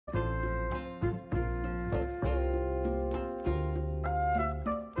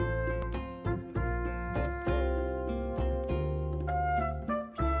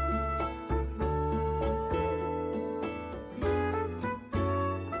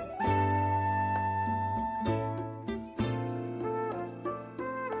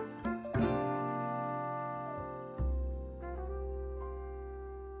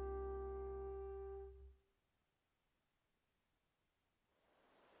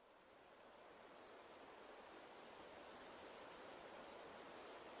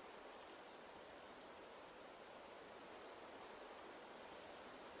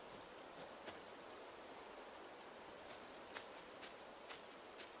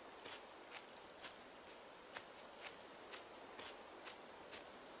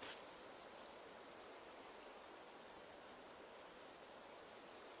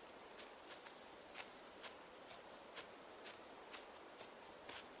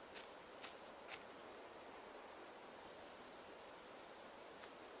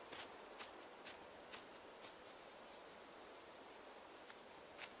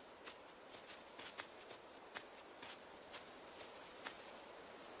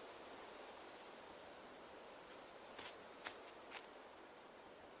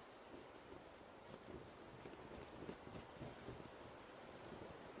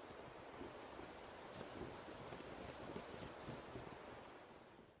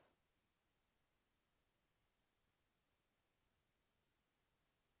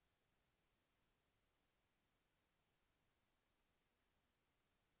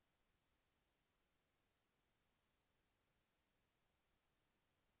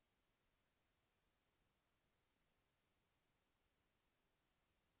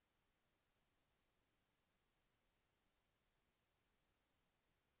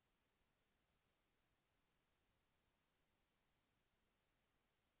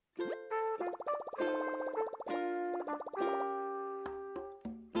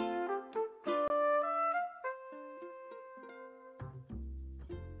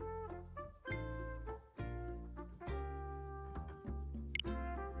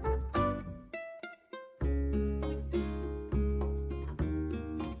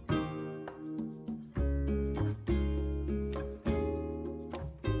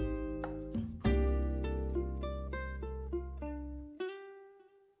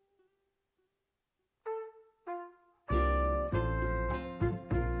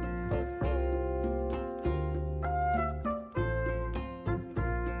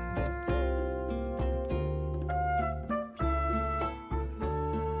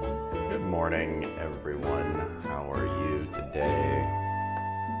Good morning, everyone. How are you today?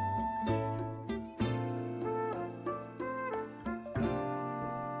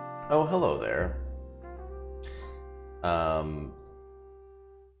 Oh, hello there. Hold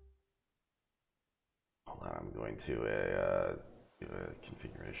on, I'm going to do a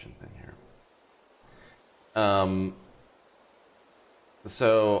configuration thing here.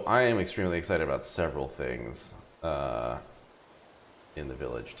 So I am extremely excited about several things in the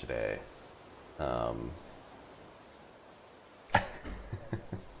village today.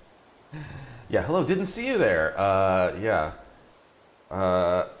 Yeah, hello, didn't see you there. Yeah.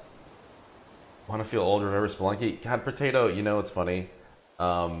 Want to feel old, remember Spelunky? God, Potato, you know, it's funny.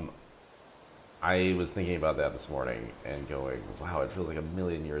 I was thinking about that this morning and going, wow, it feels like a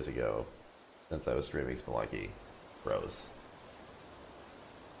million years ago since I was streaming Spelunky Bros.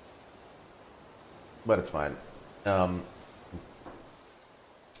 But it's fine. Good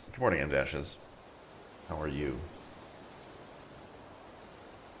morning, M-Dashes. How are you?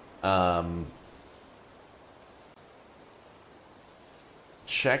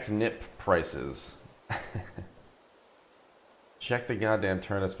 Check NIP prices. Check the goddamn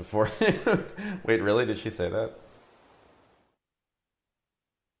turnips before. Wait, really? Did she say that?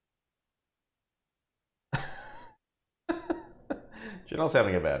 Janelle's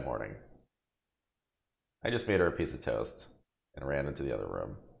having a bad morning. I just made her a piece of toast and ran into the other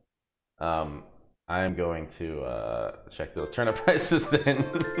room. I'm going to check those turnip prices then.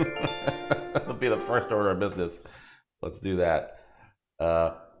 That'll be the first order of business. Let's do that.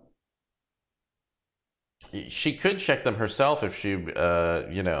 She could check them herself if she,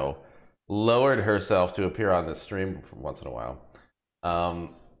 you know, lowered herself to appear on this stream once in a while.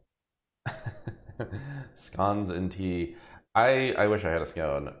 Scones and tea. I wish I had a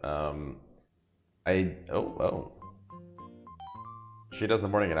scone. Oh. She does the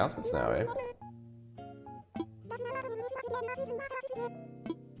morning announcements now, eh?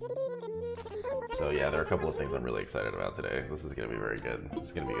 So yeah, there are a couple of things I'm really excited about today. This is going to be very good. This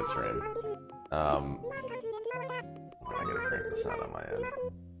is going to be a good stream. I gotta crank the sound on my end.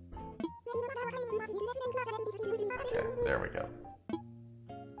 Okay, there we go.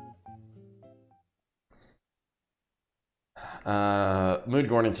 Mood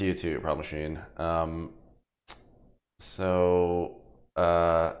Gordon to you too, Problem Machine.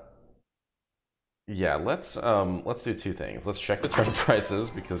 Yeah, let's do two things. Let's check the turnip prices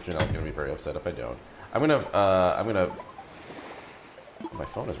because Janelle's gonna be very upset if I don't. I'm gonna. My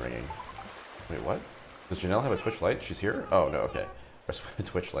phone is ringing. Wait, what? Does Janelle have a Twitch Lite? She's here? Oh, no, okay.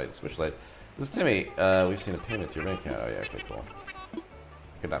 Twitch Lite, Twitch Lite. This is Timmy. We've seen a payment to your bank account. Oh, yeah, okay, cool.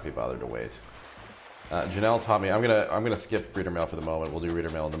 Could not be bothered to wait. Janelle taught me. I'm gonna skip reader mail for the moment. We'll do reader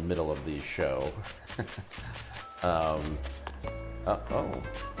mail in the middle of the show.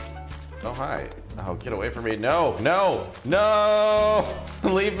 Oh, hi. Oh, get away from me. No, no, no!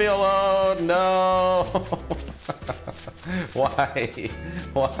 Leave me alone, no! Why?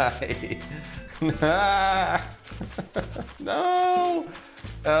 Why? No!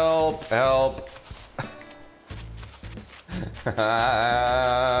 Help! Help!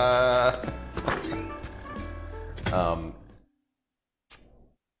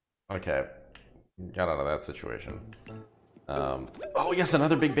 Okay. Got out of that situation. Oh yes,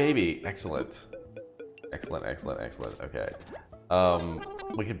 another big baby. Excellent. Excellent, excellent, excellent. Okay.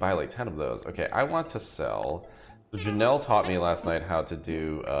 We could buy like 10 of those. Okay, I want to sell. Janelle taught me last night how to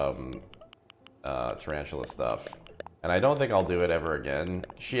do tarantula stuff, and I don't think I'll do it ever again.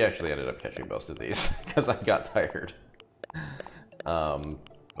 She actually ended up catching most of these because I got tired. Boy,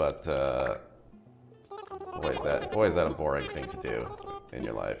 is that a boring thing to do in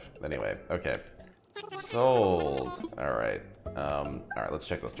your life. Anyway, okay. Sold. All right. Let's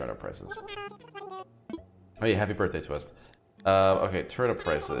check those turnip prices. Oh yeah, happy birthday, Twist. Okay, turnip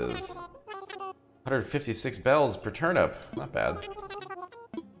prices. 156 bells per turnip. Not bad.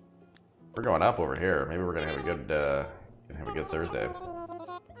 We're going up over here. Maybe we're gonna have a good Thursday.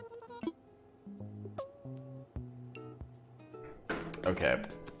 Okay.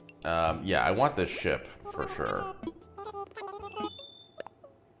 Yeah, I want this ship for sure.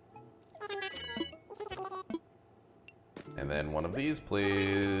 And then one of these,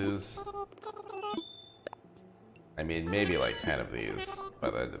 please. I mean, maybe like 10 of these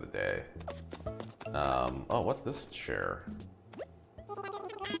by the end of the day. Oh, what's this share?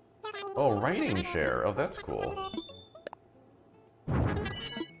 Oh, writing share. Oh, that's cool.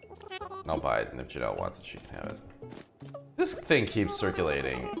 I'll buy it, and if Janelle wants it, she can have it. This thing keeps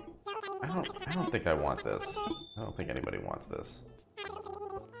circulating. I don't think I want this. I don't think anybody wants this.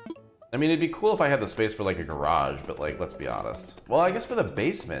 I mean, it'd be cool if I had the space for like a garage, but like, let's be honest. Well, I guess for the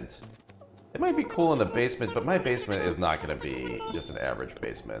basement, it might be cool in the basement, but my basement is not going to be just an average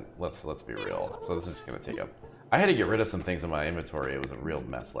basement. Let's be real. So this is just going to take up. I had to get rid of some things in my inventory. It was a real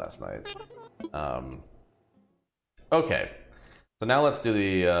mess last night. Okay, so now let's do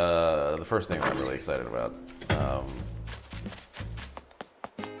the first thing that I'm really excited about. Oh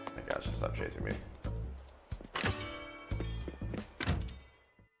my gosh, stop chasing me.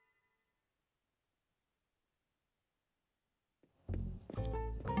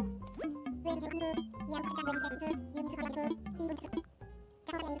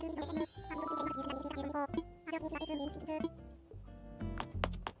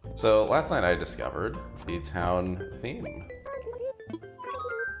 So last night I discovered the town theme.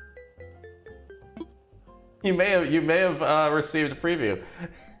 You may have received a preview.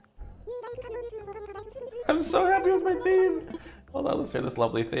 I'm so happy with my theme. Hold on, let's hear this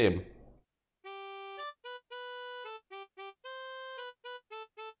lovely theme.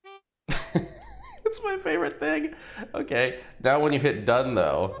 It's my favorite thing. Okay, now when you hit done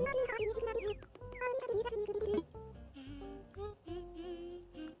though.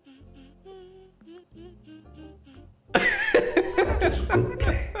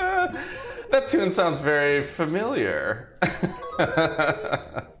 That tune sounds very familiar.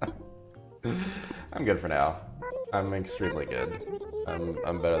 I'm good for now. I'm extremely good.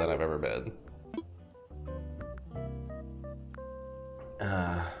 I'm better than I've ever been.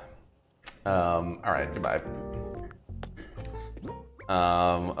 Alright, goodbye.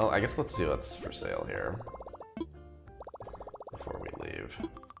 Oh, I guess let's see what's for sale here before we leave.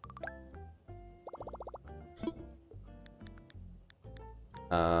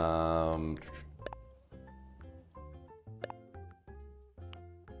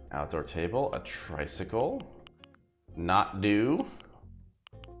 Outdoor table, a tricycle, not due.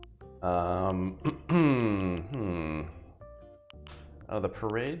 Oh, the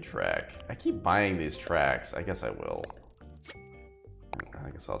parade track. I keep buying these tracks. I guess I will. I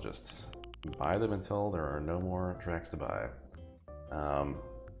guess I'll just buy them until there are no more tracks to buy.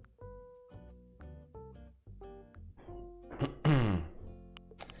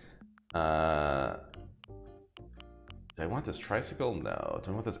 Do I want this tricycle? No.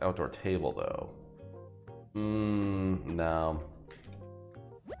 Do I want this outdoor table, though? No.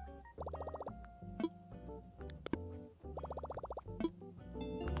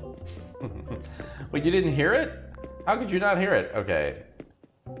 Wait, you didn't hear it? How could you not hear it? Okay.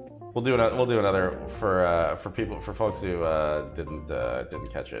 We'll do another for folks who didn't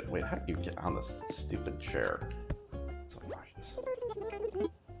catch it. Wait, how do you get on this stupid chair? So obnoxious.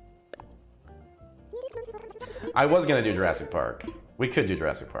 I was gonna do Jurassic Park. We could do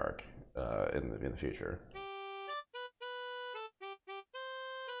Jurassic Park in the future.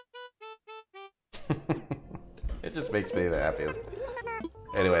 It just makes me the happiest.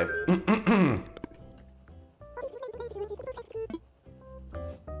 Anyway.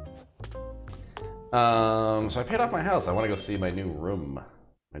 So I paid off my house. I want to go see my new room.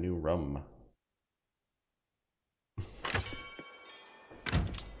 My new room.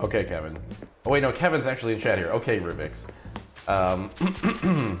 Okay, Kevin. Oh wait, no, Kevin's actually in chat here. Okay, Rubik's.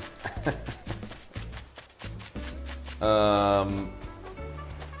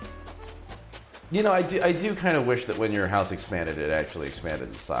 You know, I do kind of wish that when your house expanded, it actually expanded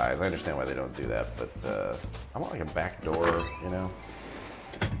in size. I understand why they don't do that, but I want like a back door, you know?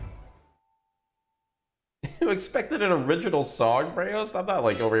 You expected an original song, Breos? I'm not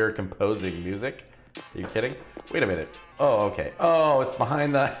like over here composing music. Are you kidding? Wait a minute. Oh, okay. Oh, it's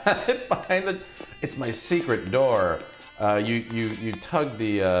behind the. It's behind the. It's my secret door. You tug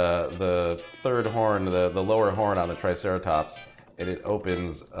the third horn, the lower horn on the Triceratops, and it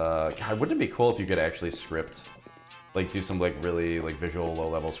opens. God, wouldn't it be cool if you could actually script, like do some like really like visual low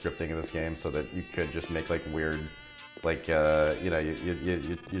level scripting in this game, so that you could just make like weird, like you know,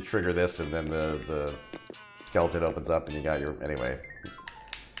 you trigger this and then the skeleton opens up and you got your anyway.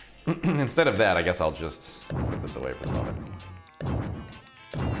 Instead of that, I guess I'll just put this away for a moment.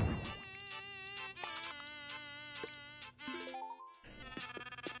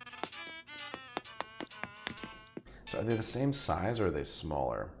 So are they the same size or are they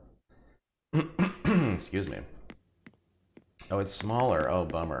smaller? Excuse me. Oh, it's smaller. Oh,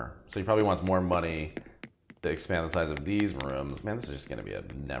 bummer. So he probably wants more money to expand the size of these rooms. Man, this is just going to be a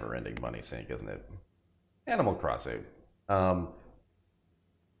never-ending money sink, isn't it? Animal Crossing.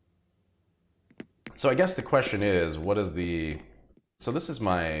 So I guess the question is, what is the... So this is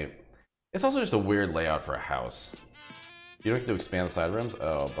my... It's also just a weird layout for a house. You don't get to expand the side rooms?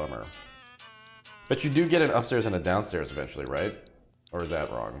 Oh, bummer. But you do get an upstairs and a downstairs eventually, right? Or is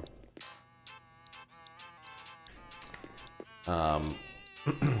that wrong?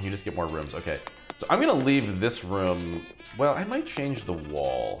 You just get more rooms. Okay. So I'm going to leave this room... Well, I might change the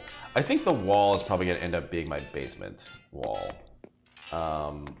wall. I think the wall is probably going to end up being my basement wall.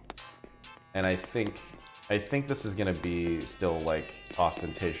 And I think this is going to be still, like,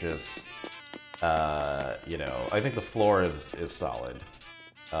 ostentatious. You know, I think the floor is solid.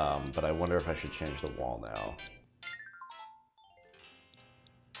 But I wonder if I should change the wall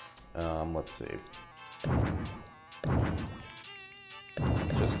now. Let's see.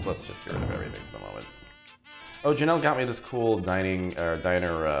 Let's just get rid of everything for the moment. Oh, Janelle got me this cool diner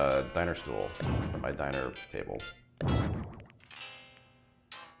stool for my diner table.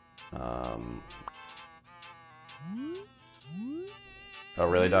 Oh,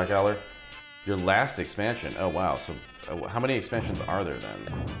 really, Doc Aller? Your last expansion? Oh, wow. So, how many expansions are there then?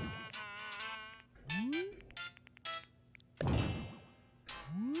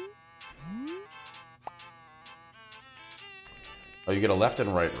 Oh, you get a left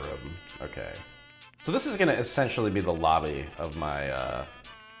and right room. Okay. So this is going to essentially be the lobby of my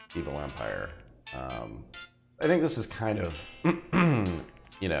Evil Empire. I think this is kind of,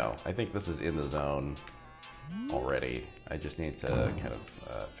 you know, I think this is in the zone already. I just need to kind of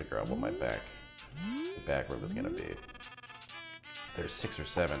figure out what my back room is going to be. There's 6 or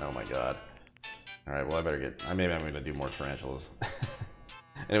 7. Oh my god. All right, well I better get. Maybe I'm going to do more tarantulas.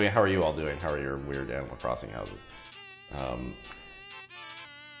 Anyway, how are you all doing? How are your weird Animal Crossing houses?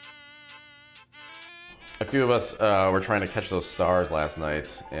 A few of us were trying to catch those stars last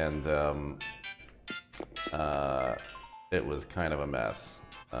night, and it was kind of a mess.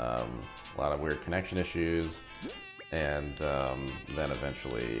 A lot of weird connection issues, and then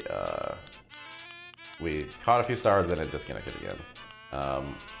eventually we caught a few stars, then it disconnected again.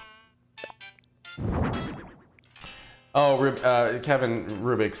 Kevin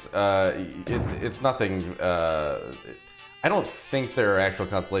Rubik's, it's nothing. I don't think there are actual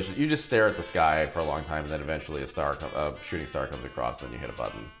constellations. You just stare at the sky for a long time, and then eventually a shooting star comes across, and then you hit a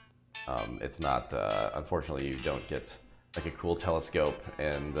button. It's not, unfortunately, you don't get like a cool telescope,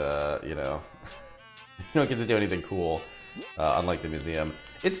 and you know, you don't get to do anything cool, unlike the museum.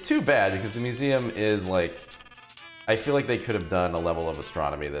 It's too bad because the museum is like, I feel like they could have done a level of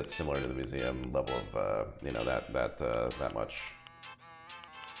astronomy that's similar to the museum level of, you know, that much.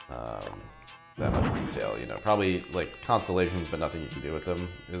 That much detail, you know, probably like constellations, but nothing you can do with them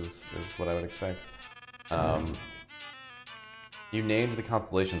is what I would expect. You named the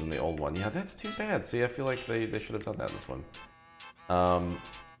constellations in the old one. Yeah, that's too bad. See, I feel like they should have done that in this one.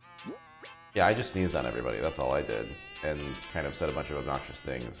 Yeah, I just sneezed on everybody. That's all I did, and kind of said a bunch of obnoxious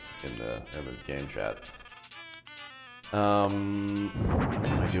things in the game chat. What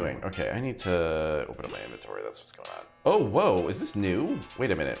am I doing? Okay, I need to open up my inventory. That's what's going on. Oh, whoa! Is this new?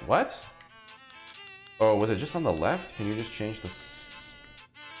 Wait a minute. What? Oh, was it just on the left? Can you just change this?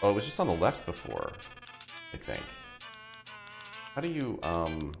 Oh, it was just on the left before, I think. How do you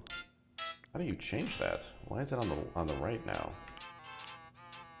change that? Why is it on the right now?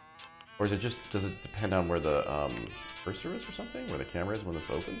 Or is it just, does it depend on where the cursor is or something? Where the camera is when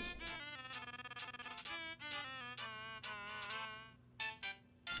this opens?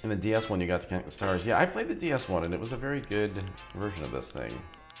 In the DS one, you got to connect the stars. Yeah, I played the DS one, and it was a very good version of this thing.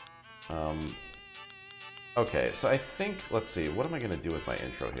 Okay, so I think, let's see, what am I going to do with my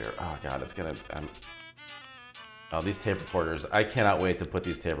intro here? Oh god, it's going to... Oh, these tape recorders. I cannot wait to put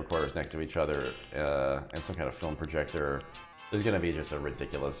these tape recorders next to each other and some kind of film projector. There's going to be just a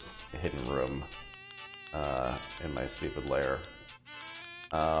ridiculous hidden room in my stupid lair.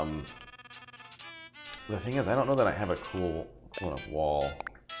 The thing is, I don't know that I have a cool enough wall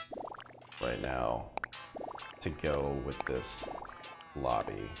right now to go with this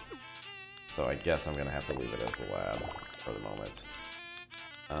lobby. So I guess I'm going to have to leave it as the lab for the moment.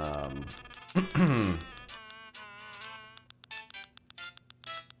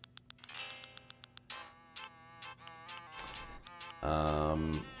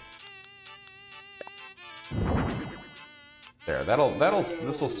 There,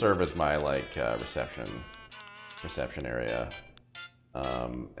 this'll serve as my like reception area.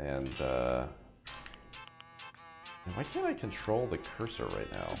 Why can't I control the cursor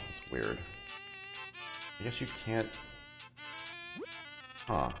right now? It's weird. I guess you can't.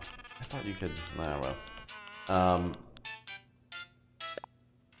 Huh. I thought you could. Nah, well.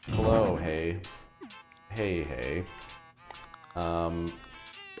 Hello, hey. Hey.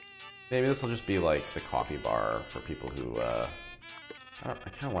 Maybe this will just be like the coffee bar for people who, I kind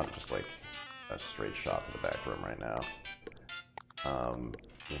of want just like a straight shot to the back room right now.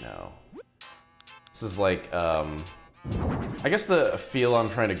 You know, this is like, I guess the feel I'm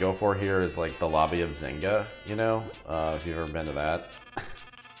trying to go for here is like the lobby of Zynga, you know? If you've ever been to that.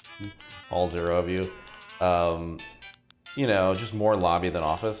 All 0 of you. You know, just more lobby than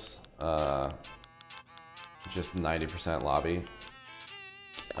office. Just 90% lobby.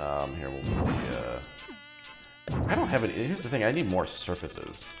 Here we'll put the, I don't have it. Here's the thing, I need more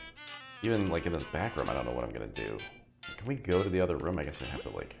surfaces. Even like in this back room, I don't know what I'm gonna do. Can we go to the other room? I guess I have to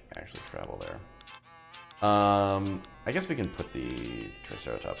like actually travel there. I guess we can put the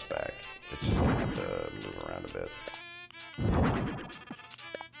Triceratops back. It's just gonna have to move around a bit.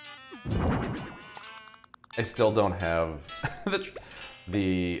 I still don't have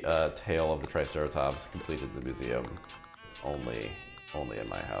the tail of the Triceratops completed in the museum. It's only in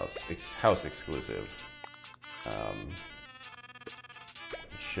my house. House exclusive.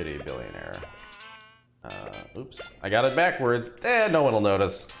 Shitty billionaire. Oops. I got it backwards. No one will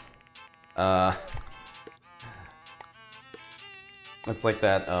notice. It's like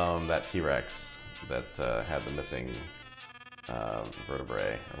that that T-Rex that had the missing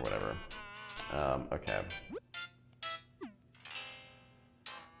vertebrae or whatever. Okay.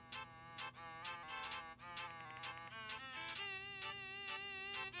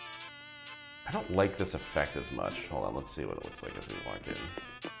 I don't like this effect as much. Hold on, let's see what it looks like as we walk in.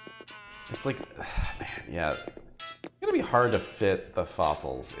 It's like, man, yeah. It's gonna be hard to fit the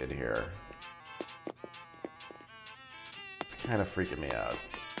fossils in here. It's kind of freaking me out.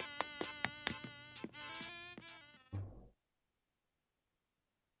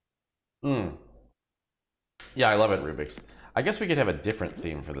 Yeah, I love it, Rubik's. I guess we could have a different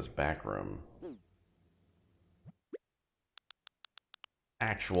theme for this back room.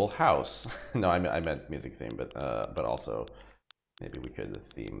 Actual house. No, I meant music theme, but also maybe we could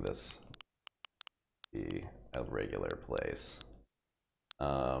theme this be a regular place.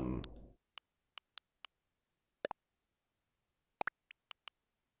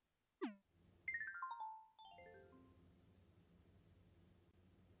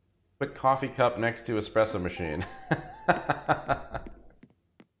 Put coffee cup next to espresso machine.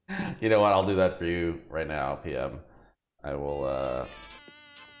 You know what? I'll do that for you right now, PM. I will,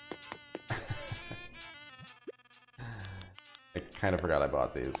 I kind of forgot I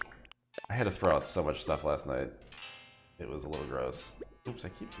bought these. I had to throw out so much stuff last night. It was a little gross. Oops, I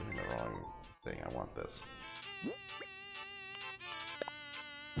keep doing the wrong thing. I want this.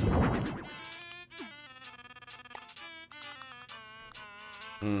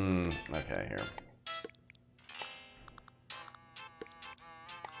 Okay, here.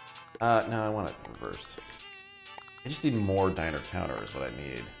 No, I want it reversed. I just need more diner counter is what I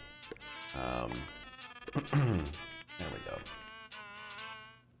need. There we go.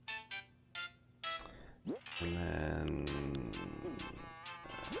 And then...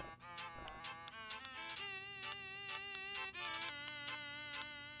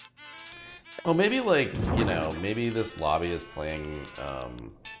 oh, maybe like, you know, maybe this lobby is playing,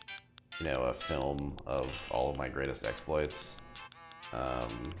 you know, a film of all of my greatest exploits.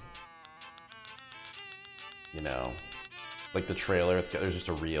 You know, like the trailer, there's just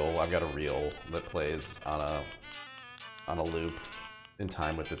a reel. I've got a reel that plays on a loop in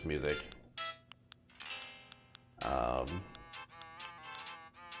time with this music.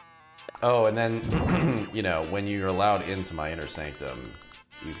 Oh, and then, you know, when you're allowed into my inner sanctum,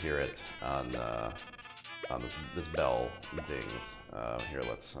 you hear it on this bell dings. Here,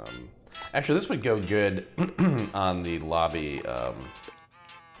 let's actually, this would go good on the lobby, on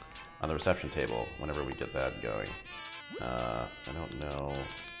the reception table whenever we get that going. I don't know.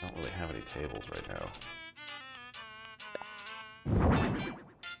 I don't really have any tables right now.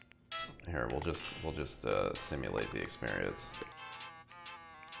 Here, we'll just simulate the experience.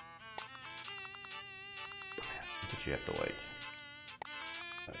 But you have to like.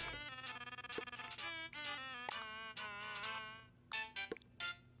 Okay.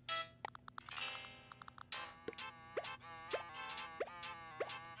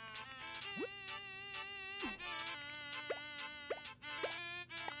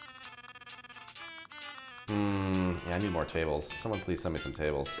 Yeah, I need more tables. Someone please send me some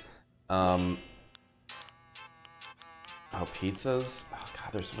tables. Oh, pizzas? Oh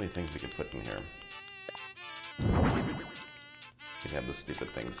god, there's so many things we could put in here. We can have this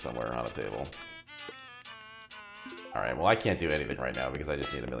stupid thing somewhere on a table. Alright, well I can't do anything right now because I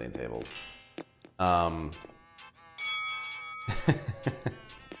just need a million tables.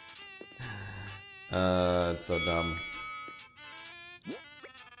 It's so dumb.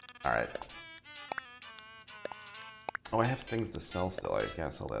 Alright. Oh, I have things to sell still. I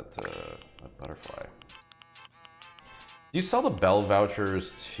gotta sell that butterfly. Do you sell the bell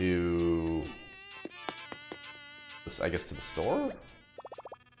vouchers to the this, I guess, to the store?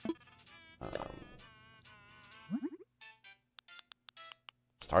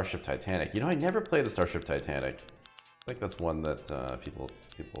 Starship Titanic. You know, I never played the Starship Titanic. I think that's one that people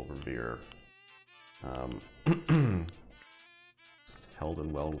revere. It's held in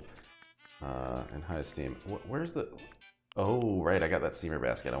in high esteem. Where's the? Oh, right, I got that steamer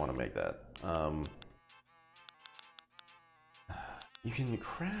basket. I want to make that. You can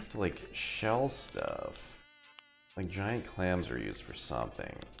craft like shell stuff. Like giant clams are used for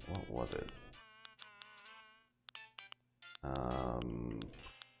something. What was it?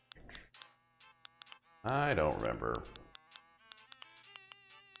 I don't remember.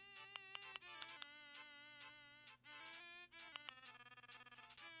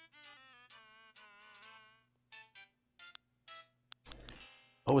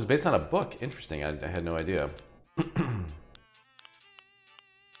 Oh, it was based on a book. Interesting. I had no idea.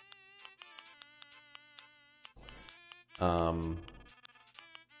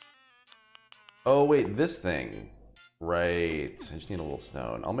 Oh, wait, this thing. Right. I just need a little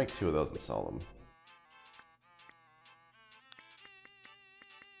stone. I'll make 2 of those and sell them.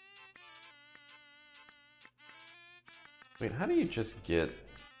 Wait, how do you just get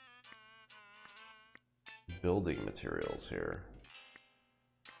building materials here?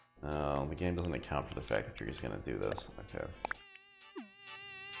 Oh, the game doesn't account for the fact that you're just gonna do this. Okay.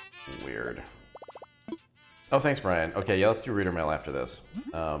 Weird. Oh, thanks, Brian. Okay, yeah, let's do reader mail after this.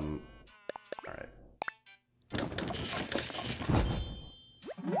 Alright.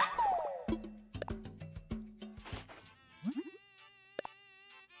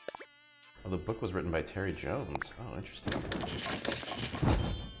 Oh, the book was written by Terry Jones. Oh, interesting.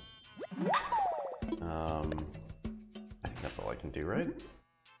 I think that's all I can do, right?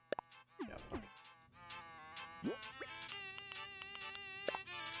 Yeah, okay.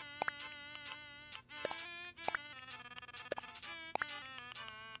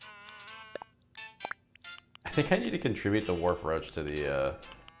 I think I need to contribute the Wharf Roach to the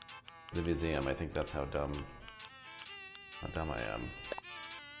museum. I think that's how dumb I am.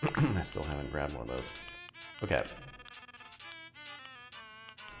 I still haven't grabbed one of those. Okay.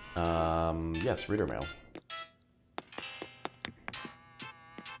 Yes, reader mail.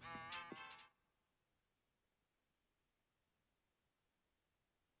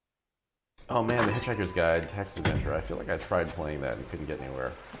 Oh man, the Hitchhiker's Guide text adventure. I feel like I tried playing that and couldn't get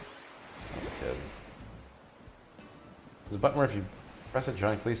anywhere when I was a kid. There's a button where if you press it,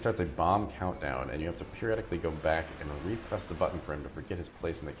 Johnny Cleese starts a bomb countdown, and you have to periodically go back and repress the button for him to forget his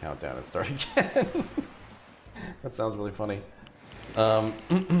place in the countdown and start again. That sounds really funny.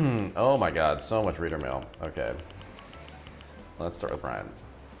 Oh my god, so much reader mail. Okay. Let's start with Brian.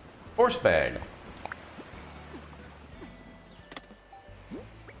 Horse bag.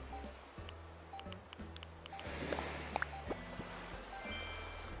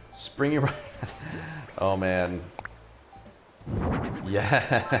 Springy Ride. Oh man.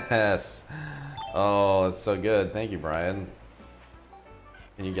 Yes. Oh, it's so good. Thank you, Brian.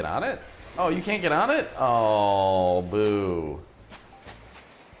 Can you get on it? Oh, you can't get on it? Oh, boo.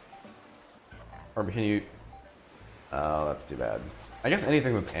 Or can you... Oh, that's too bad. I guess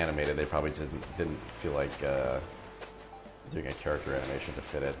anything that's animated, they probably didn't feel like doing a character animation to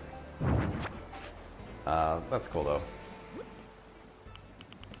fit it. That's cool, though.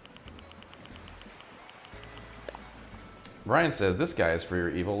 Brian says, this guy is for your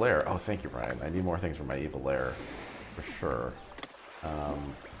evil lair. Oh, thank you, Brian. I need more things for my evil lair. For sure.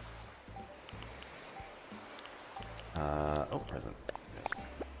 Oh, present. Yes.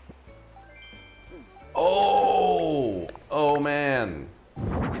 Oh! Oh, man.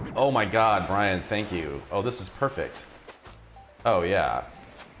 Oh, my God, Brian, thank you. Oh, this is perfect. Oh, yeah.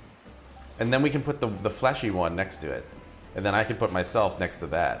 And then we can put the fleshy one next to it. And then I can put myself next to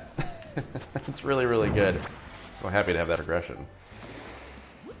that. It's really, really good. So happy to have that progression.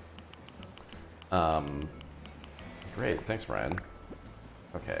 Great, thanks, Brian.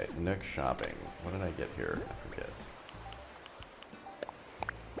 Okay, Nook shopping. What did I get here? I forget.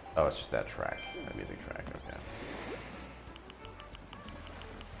 Oh, it's just that track, that music track. Okay.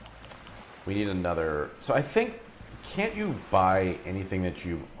 We need another. So I think, can't you buy anything that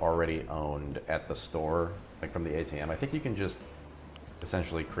you've already owned at the store, like from the ATM? I think you can just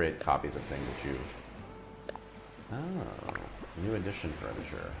essentially create copies of things that you've. Oh, new edition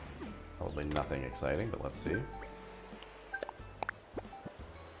furniture. Probably nothing exciting, but let's see.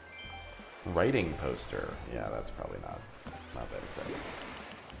 Writing poster. Yeah, that's probably not that exciting.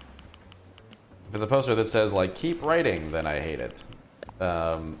 If it's a poster that says, like, keep writing, then I hate it.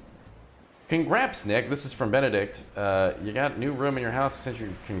 Congrats, Nick. This is from Benedict. You got new room in your house. Sent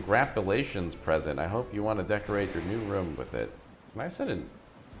you congratulations present. I hope you want to decorate your new room with it. Can I send a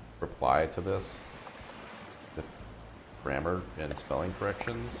reply to this with grammar and spelling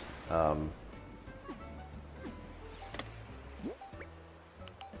corrections?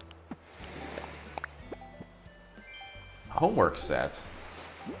 Homework set.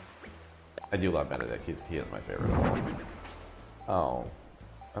 I do love Benedict. He is my favorite of all. Oh,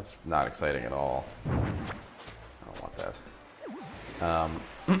 that's not exciting at all. I don't want that.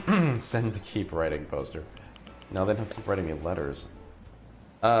 Send the keep writing poster. No, they don't keep writing me letters.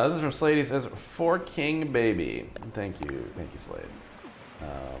 This is from Slade. He says, "For King Baby." Thank you, Slade.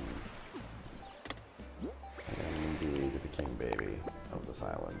 Indeed, the King Baby of this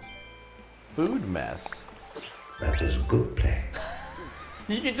island. Food mess. That is a good plan.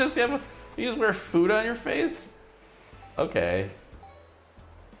 You can just have, you just wear food on your face? Okay.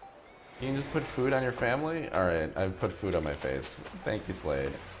 You can just put food on your family? Alright, I've put food on my face. Thank you,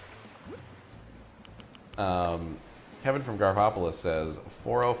 Slade. Kevin from Garfopolis says,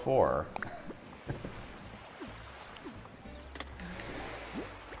 404.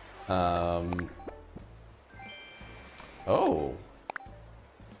 Oh.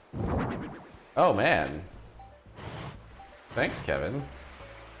 Oh, man. Thanks, Kevin.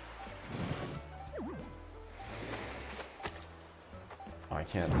 Oh, I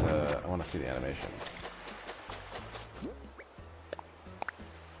can't, I want to see the animation.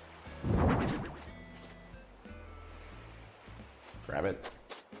 Grab it.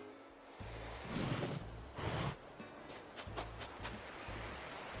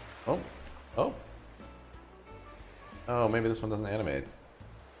 Oh. Oh. Oh, maybe this one doesn't animate.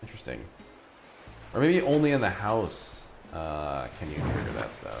 Interesting. Or maybe only in the house. Can you trigger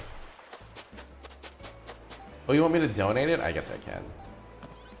that stuff? Oh, you want me to donate it? I guess I can.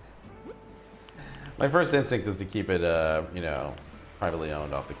 My first instinct is to keep it, you know, privately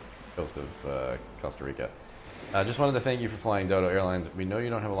owned off the coast of Costa Rica. Just wanted to thank you for flying Dodo Airlines. We know you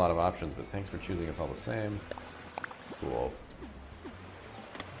don't have a lot of options, but thanks for choosing us all the same. Cool.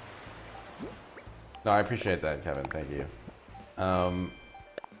 No, I appreciate that, Kevin. Thank you. An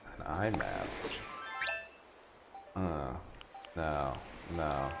eye mask. No.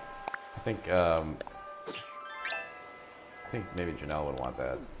 I think maybe Janelle would want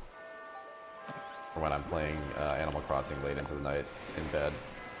that. Or when I'm playing Animal Crossing late into the night in bed.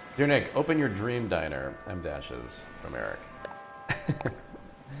 Dear Nick, open your dream diner. M Dashes from Eric.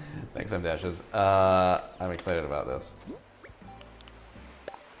 Thanks, M Dashes. I'm excited about this.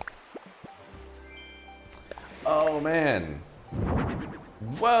 Oh man.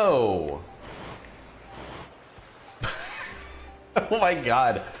 Whoa. Oh my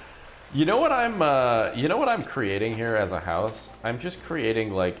god. You know what I'm creating here as a house? I'm just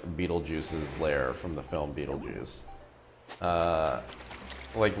creating like Beetlejuice's lair from the film Beetlejuice.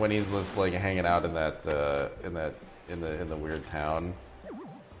 Like when he's just like hanging out in that in the weird town.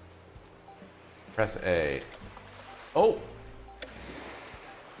 Press A. Oh.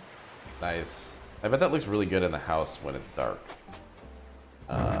 Nice. I bet that looks really good in the house when it's dark.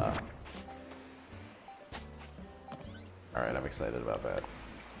 Alright, I'm excited about that.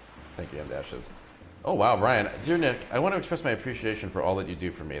 Thank you, M Dashes. Oh wow, Brian. Dear Nick, I want to express my appreciation for all that you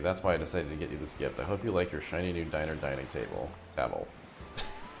do for me. That's why I decided to get you this gift. I hope you like your shiny new diner dining table.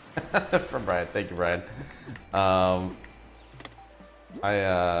 From Brian. Thank you, Brian. I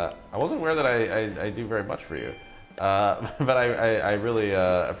wasn't aware that I do very much for you. But I really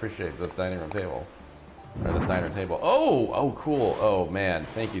appreciate this dining room table. Or this diner table. Oh, cool. Oh man,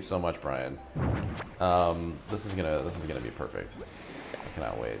 thank you so much, Brian. This is gonna be perfect. I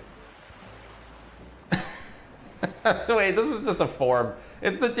cannot wait. Wait, this is just a form.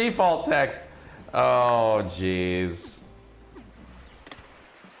 It's the default text. Oh, jeez.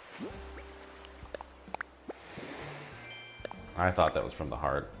 I thought that was from the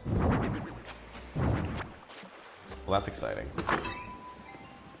heart. Well, that's exciting.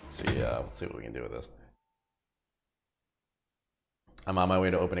 Let's see what we can do with this. I'm on my way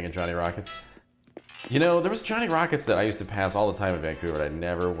to opening a Johnny Rockets. You know, there was Johnny Rockets that I used to pass all the time in Vancouver, but I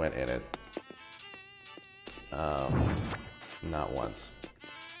never went in it. Not once.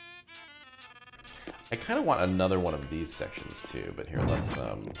 I kind of want another one of these sections too, but here, let's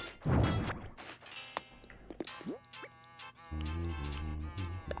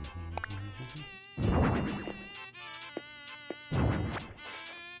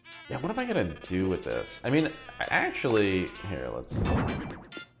yeah, what am I gonna do with this? I mean, actually, here, let's...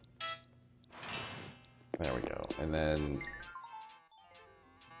 There we go, and then...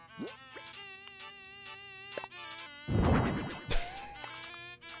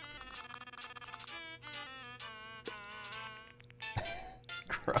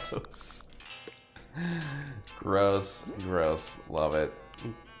 Gross. Gross. Gross. Love it.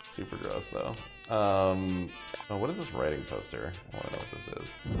 Super gross, though. Oh, what is this writing poster? I want to know what this is.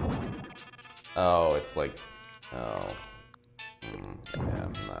 Oh, it's like... Oh. Yeah,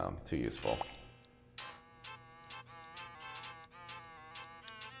 no. Too useful.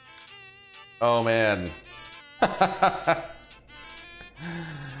 Oh, man.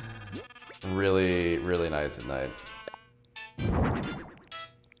 Really, really nice at night.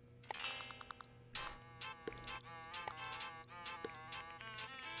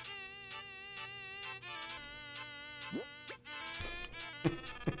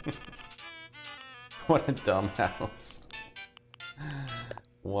 What a dumb house.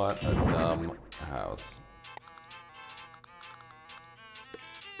 What a dumb house.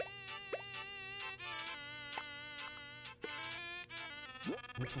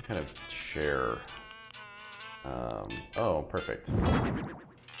 Need some kind of chair. Oh, perfect.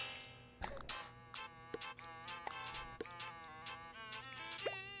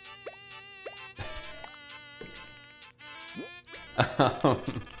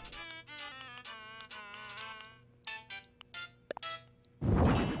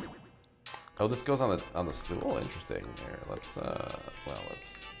 Oh, this goes on the stool. Interesting. Here, let's well,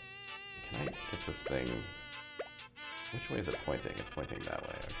 let's. Can I get this thing? Which way is it pointing? It's pointing that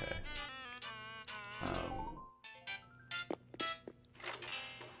way. Okay.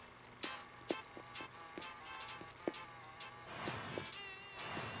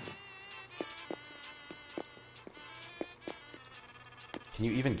 Can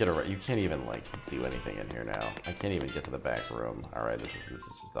you even get around? You can't even like do anything in here now. I can't even get to the back room. All right, this is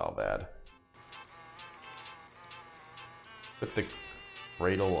just all bad. Put the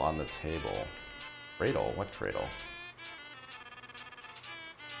cradle on the table. Cradle? What cradle?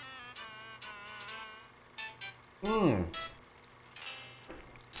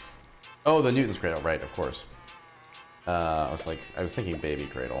 Oh, the Newton's cradle, right? Of course. I was thinking baby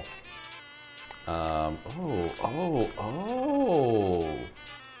cradle.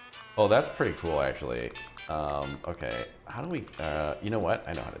 Oh, that's pretty cool, actually. Okay, how do we? You know what?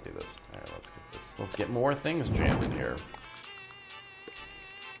 I know how to do this. All right, let's get this. Let's get more things jammed in here.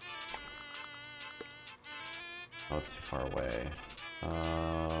 Oh, it's too far away.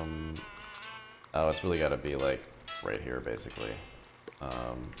 Oh, it's really got to be like right here, basically.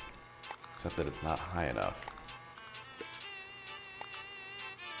 Except that it's not high enough.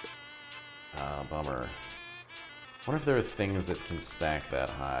 Bummer. I wonder if there are things that can stack that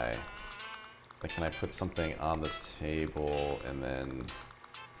high. Like, can I put something on the table and then...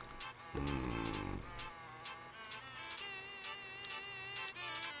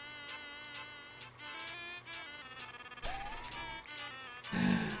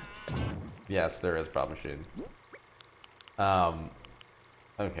 Yes, there is Prop Machine.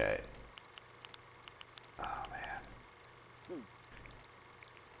 Okay. Oh, man.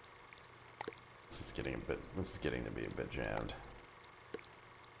 This is getting to be a bit jammed.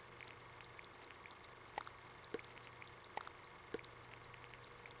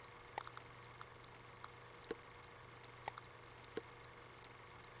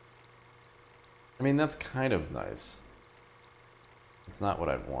 I mean, that's kind of nice. It's not what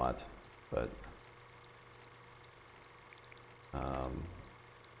I'd want, but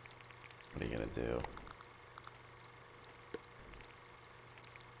what are you gonna do?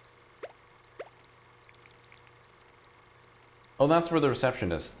 Oh, that's where the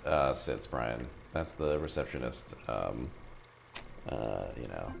receptionist sits, Brian. That's the receptionist, you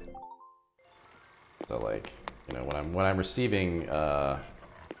know. So, like, you know, when I'm receiving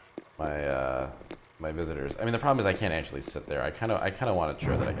my visitors. I mean, the problem is I can't actually sit there. I kind of want a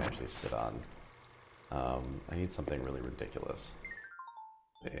chair that I can actually sit on. I need something really ridiculous.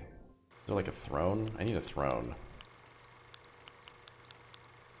 Let's see. Is there like a throne? I need a throne.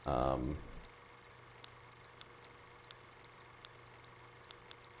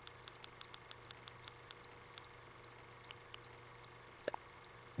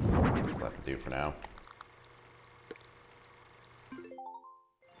 That's what I have to do for now.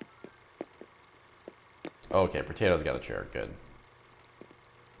 Okay, Potato's got a chair. Good.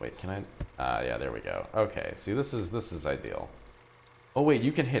 Wait, can I? Yeah, there we go. Okay, see, this is ideal. Oh wait,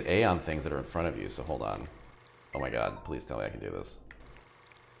 you can hit A on things that are in front of you. So hold on. Oh my God! Please tell me I can do this.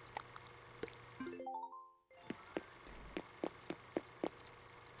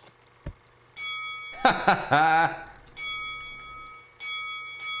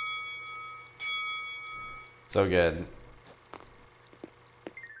 So good.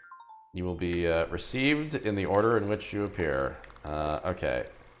 You will be received in the order in which you appear. Okay.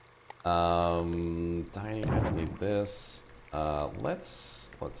 Dining, I don't need this. Let's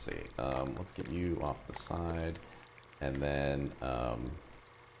let's see. Let's get you off the side, and then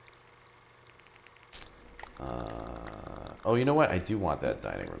oh, you know what? I do want that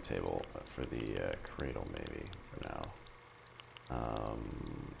dining room table for the cradle, maybe for now.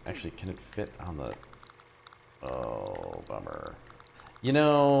 Actually, can it fit on the? Oh, bummer. You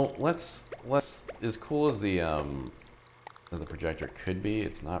know, let's as cool as the projector could be,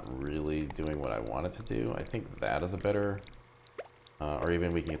 it's not really doing what I want it to do. I think that is a better, or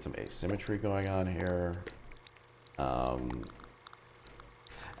even we can get some asymmetry going on here.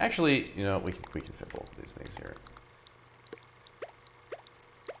 Actually, you know, we can fit both of these things here.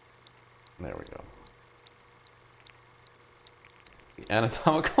 There we go. The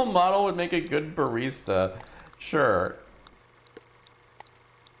anatomical model would make a good barista. Sure.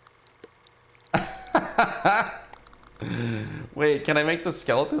 Wait, can I make the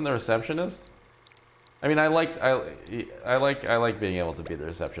skeleton the receptionist? I mean, I like being able to be the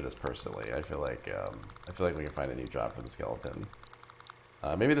receptionist personally. I feel like we can find a new job for the skeleton.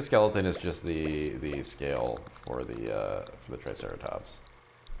 Maybe the skeleton is just the scale for the Triceratops.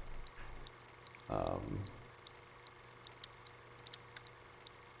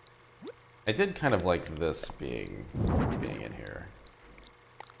 I did kind of like this being in here.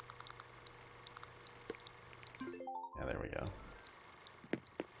 Yeah, there we go.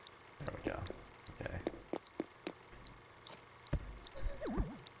 There we go. Okay.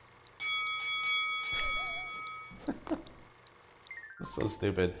 This is so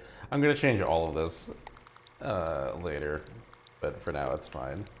stupid. I'm gonna change all of this later, but for now it's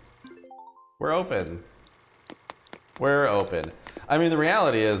fine. We're open. We're open. I mean, the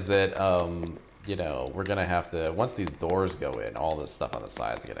reality is that, you know, we're gonna have to, once these doors go in, all this stuff on the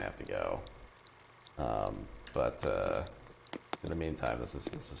side is gonna have to go. But in the meantime, this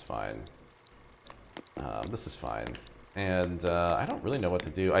is fine. This is fine. And I don't really know what to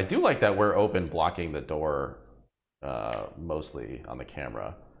do. I do like that we're open blocking the door mostly on the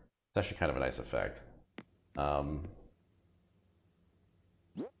camera. It's actually kind of a nice effect. But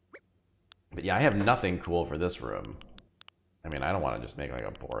yeah, I have nothing cool for this room. I mean, I don't want to just make like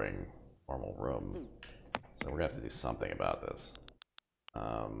a boring, normal room. So we're gonna have to do something about this.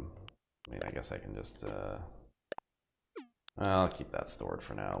 I mean, I guess I can just, I'll keep that stored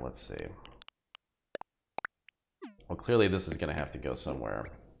for now. Let's see. Well, clearly this is gonna have to go somewhere.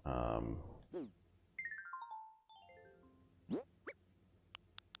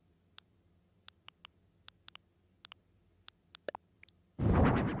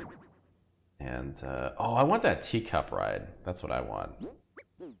 And, oh, I want that teacup ride. That's what I want.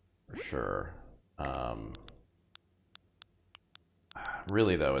 For sure.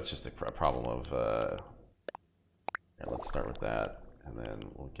 Really, though, it's just a problem of, yeah, let's start with that. And then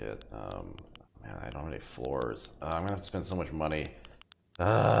we'll get, man, I don't have any floors. I'm gonna have to spend so much money.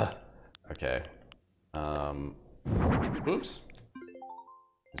 Okay. Oops.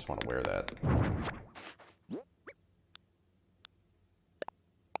 I just want to wear that.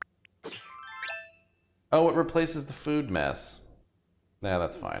 Oh, it replaces the food mess. Nah,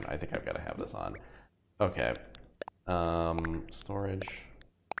 that's fine. I think I've got to have this on. Okay. Storage.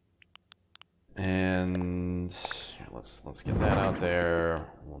 And here, let's get that out there.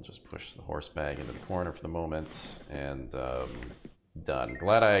 We'll just push the horse bag into the corner for the moment, and done.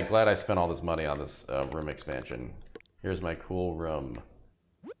 Glad I spent all this money on this room expansion. Here's my cool room.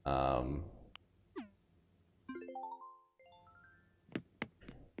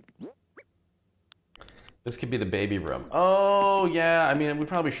 This could be the baby room. Oh yeah, I mean we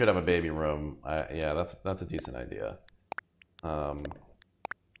probably should have a baby room. Yeah, that's a decent idea.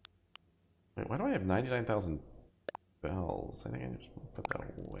 Wait, why do I have 99,000 bells? I think I just put that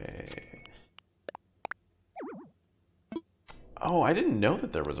away. Oh, I didn't know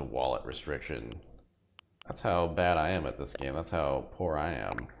that there was a wallet restriction. That's how bad I am at this game. That's how poor I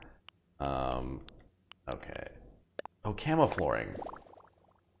am. Okay. Oh, camo flooring.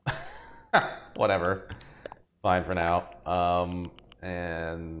 Whatever. Fine for now.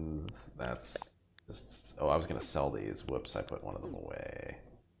 And that's just... Oh, I was going to sell these. Whoops, I put one of them away.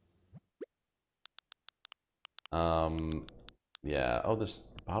 Yeah. Oh, this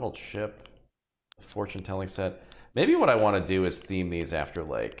bottled ship. Fortune-telling set. Maybe what I want to do is theme these after,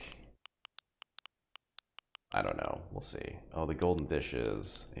 like... I don't know. We'll see. Oh, the golden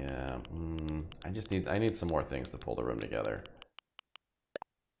dishes. Yeah. I need some more things to pull the room together.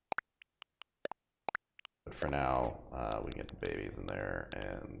 But for now, we can get the babies in there,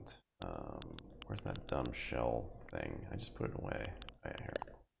 and where's that dumb shell thing? I just put it away. Oh, yeah, here.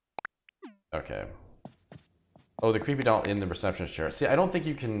 Okay. Oh, the creepy doll in the receptionist chair. See, I don't think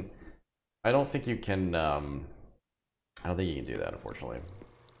you can do that, unfortunately.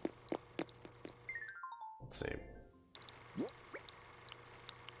 Let's see.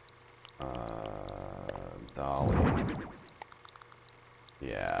 Dolly.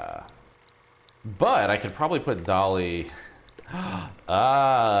 Yeah. But I could probably put Dolly...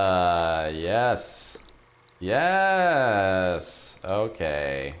 Ah, yes. Yes.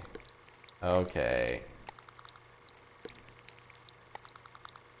 Okay. Okay.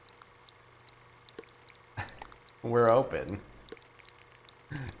 We're open.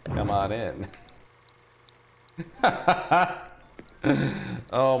 Come on in.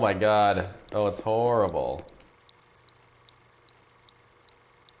 Oh my god. Oh, it's horrible.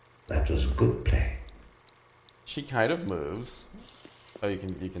 That was a good play. She kind of moves. Oh, you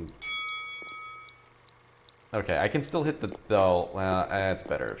can... Okay, I can still hit the... Though, well, it's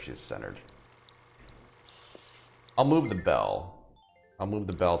better if she's centered. I'll move the bell. I'll move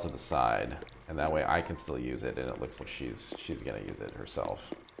the bell to the side, and that way I can still use it, and it looks like she's gonna use it herself.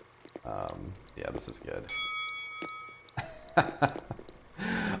 Yeah, this is good.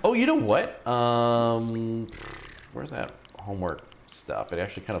 Oh, you know what? Where's that homework stuff? It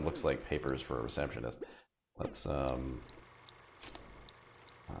actually kind of looks like papers for a receptionist. Let's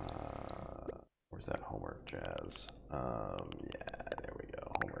where's that homework jazz? Yeah, there we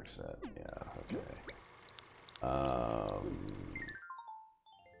go. Homework set. Yeah, okay.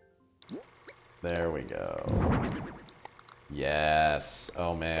 There we go. Yes.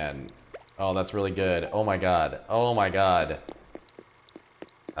 Oh man. Oh, that's really good. Oh my god. Oh my god.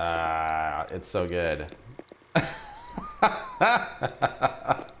 Ah, it's so good.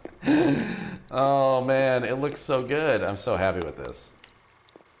 Oh man, it looks so good. I'm so happy with this.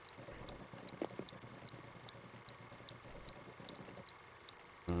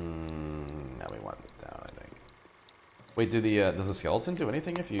 Now we want this down, I think. Wait, does the skeleton do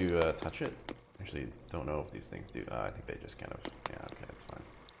anything if you touch it? Actually, don't know if these things do. I think they just kind of... Yeah, okay, that's fine.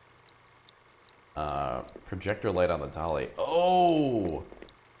 Projector light on the dolly. Oh!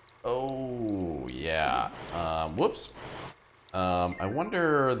 Oh, yeah. Whoops. I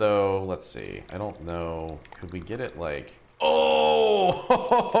wonder, though, let's see. I don't know. Could we get it, like... Oh!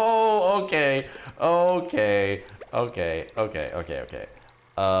 Okay. Okay. Okay. Okay. Okay. Okay.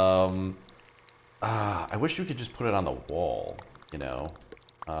 I wish we could just put it on the wall, you know?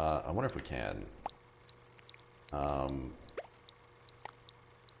 I wonder if we can.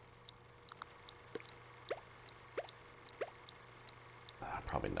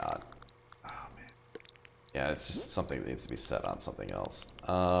 Probably not. Oh, man. Yeah, it's just something that needs to be set on something else.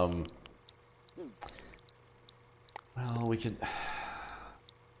 Well, we could...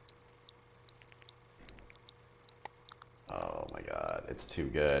 Oh my god, it's too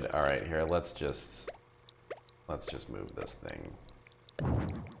good. Alright, here, let's just move this thing.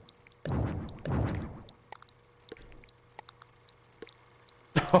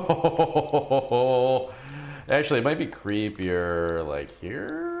 Actually, it might be creepier, like,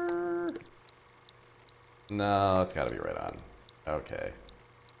 here? No, it's gotta be right on. Okay.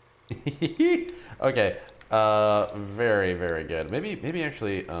 Okay, very, very good. Maybe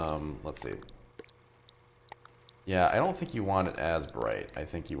actually, let's see. Yeah, I don't think you want it as bright. I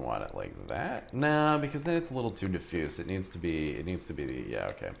think you want it like that. Nah, because then it's a little too diffuse. It needs to be the, yeah,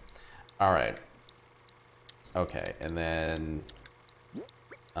 okay. All right. Okay, and then,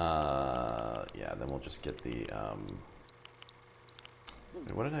 yeah, then we'll just get the,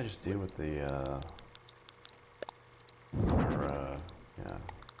 what did I just do with the, yeah.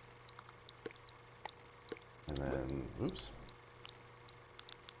 And then, oops.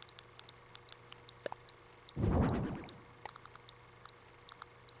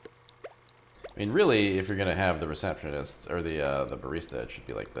 I mean, really, if you're gonna have the receptionist or the barista, it should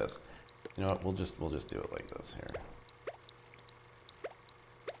be like this. You know what? We'll just do it like this here.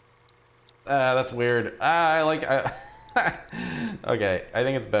 Ah, that's weird. Ah, okay, I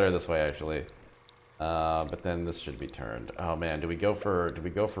think it's better this way actually. But then this should be turned. Oh man, do we go for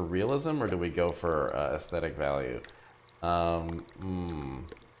realism or do we go for aesthetic value?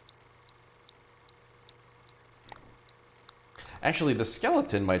 Actually, the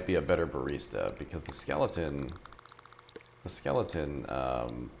skeleton might be a better barista because the skeleton's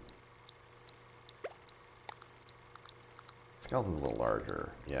a little larger.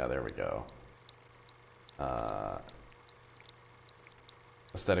 Yeah, there we go.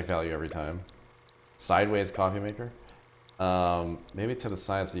 Aesthetic value every time. Sideways coffee maker. Maybe to the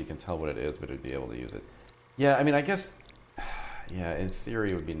side so you can tell what it is, but it'd be able to use it. Yeah, I mean, I guess, yeah, in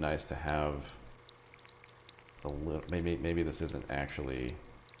theory it would be nice to have a little, maybe this isn't actually,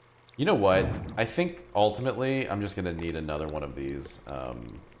 you know what? I think ultimately I'm just gonna need another one of these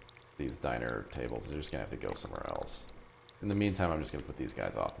diner tables. They're just gonna have to go somewhere else. In the meantime, I'm just gonna put these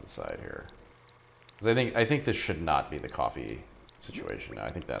guys off to the side here. Because I think this should not be the coffee situation.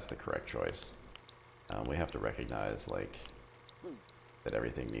 I think that's the correct choice. We have to recognize, like, that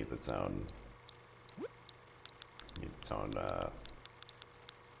everything needs its own counter.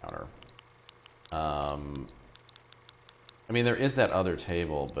 I mean, there is that other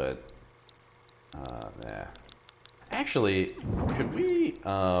table, but nah. Actually, could we?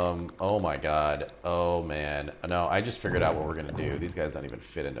 Oh my God. Oh man. No, I just figured out what we're gonna do. These guys don't even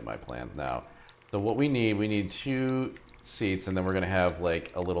fit into my plans now. So what we need 2 seats, and then we're gonna have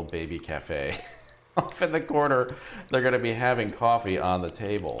like a little baby cafe off in the corner. They're gonna be having coffee on the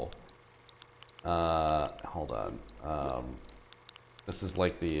table. Hold on. This is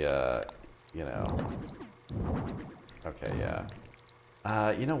like the, you know. Okay,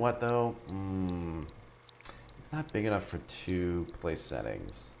 yeah. You know what though? It's not big enough for 2 place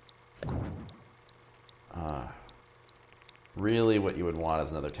settings. Really what you would want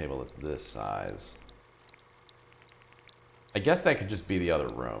is another table that's this size. I guess that could just be the other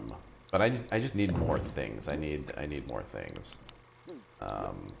room. But I just need more things. I need more things.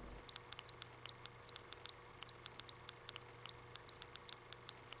 I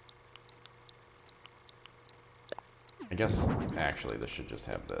guess actually this should just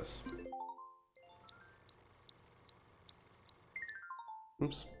have this.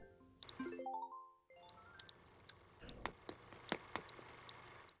 Oops.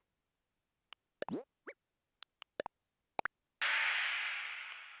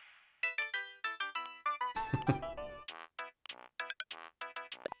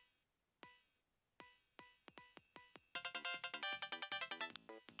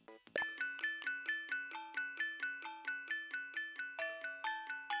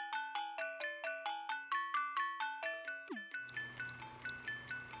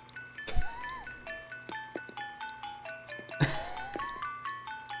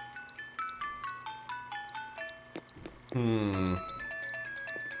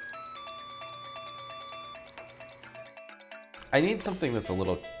 I need something that's a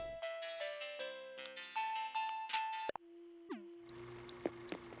little...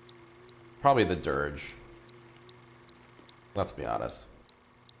 Probably the dirge. Let's be honest.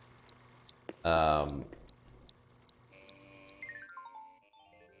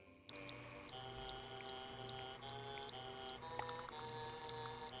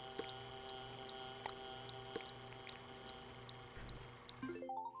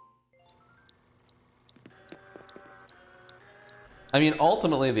 I mean,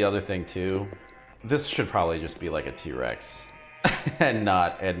 ultimately, the other thing too, this should probably just be like a T-Rex, and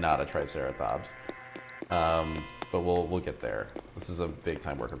not a Triceratops. But we'll get there. This is a big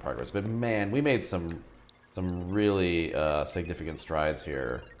time work in progress. But man, we made some really significant strides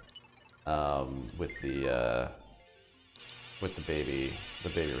here with the baby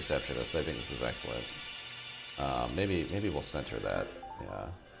receptionist. I think this is excellent. Maybe we'll center that. Yeah.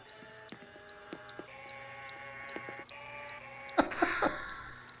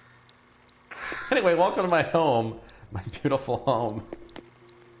 Anyway, welcome to my home, my beautiful home.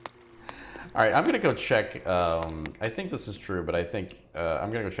 All right, I'm gonna go check. I think this is true, but I think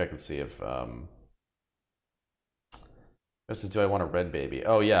I'm gonna go check and see if. This is, do I want a red baby?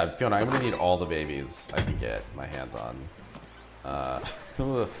 Oh yeah, Fiona, I'm gonna need all the babies I can get my hands on.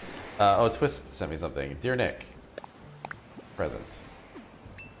 Oh, Twist sent me something. Dear Nick, present.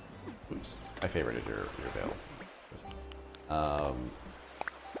 Oops, I favorited your veil.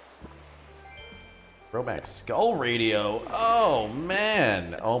 Romax Skull Radio. Oh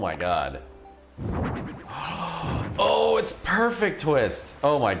man. Oh my god. Oh, it's perfect, Twist.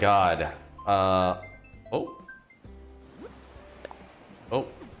 Oh my god. Oh,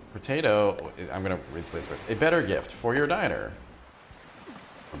 Potato. I'm gonna read Slade's first. A better gift for your diner.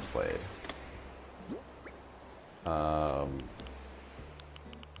 From Slade.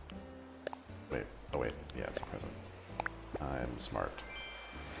 Wait. Oh wait. Yeah, it's a present. I'm smart.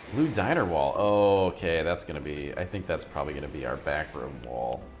 Blue diner wall. Oh, okay, that's gonna be. I think that's probably gonna be our back room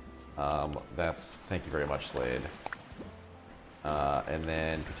wall. Thank you very much, Slade. And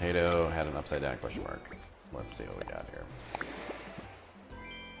then Potato had an upside down question mark. Let's see what we got here.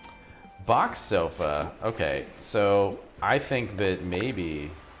 Box sofa. Okay, so I think that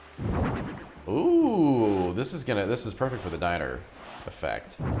maybe. Ooh, this is perfect for the diner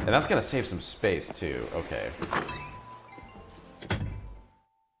effect, and that's gonna save some space too. Okay.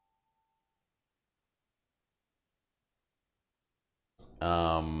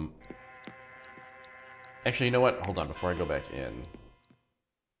 Actually, you know what? Hold on, before I go back in.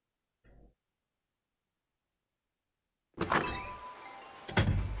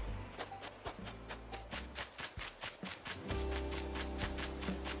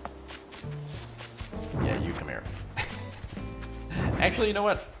 here. Actually, you know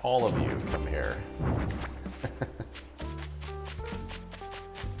what? All of you come here.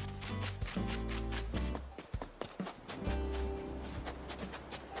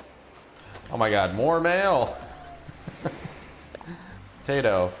 Oh my god, more mail!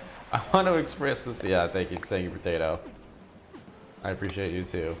 Potato, I want to express this. Yeah, thank you, Potato. I appreciate you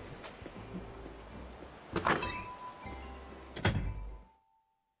too.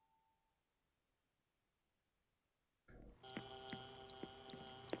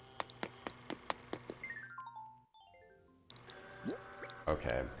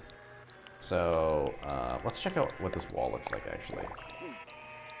 Okay, so let's check out what this wall looks like actually.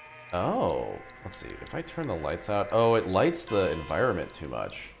 Oh, let's see. If I turn the lights out, oh, it lights the environment too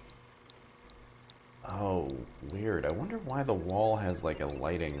much. Oh, weird. I wonder why the wall has like a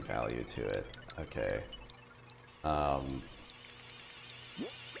lighting value to it. Okay. Well,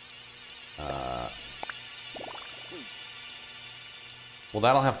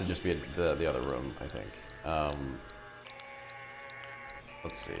 that'll have to just be the other room, I think.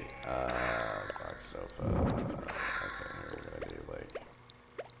 Let's see. Box sofa. Okay, here we're gonna do like.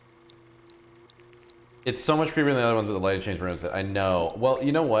 It's so much creepier than the other ones with the lighting change rooms that I know. Well,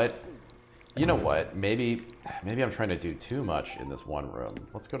 you know what? You know what? Maybe I'm trying to do too much in this one room.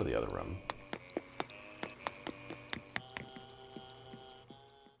 Let's go to the other room.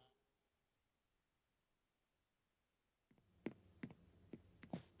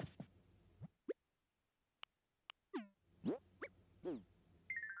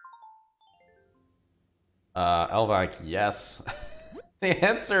 Elvac, yes. The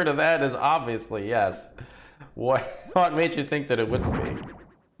answer to that is obviously yes. What made you think that it wouldn't be?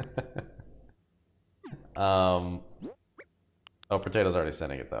 Oh, Potato's already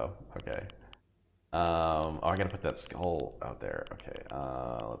sending it though. Okay. Oh, I gotta put that skull out there. Okay.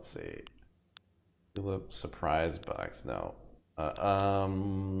 Let's see. Tulip surprise box. No.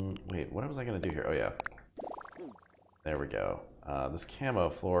 Wait. What was I gonna do here? Oh yeah. There we go. This camo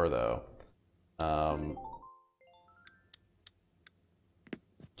floor though.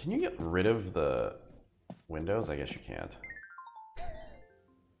 Can you get rid of the windows? I guess you can't.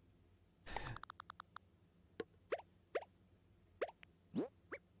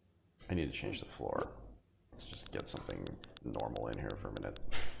 I need to change the floor. Let's just get something normal in here for a minute.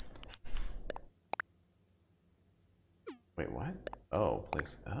 Wait, what? Oh,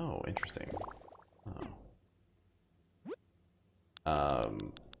 place. Oh, interesting. Oh.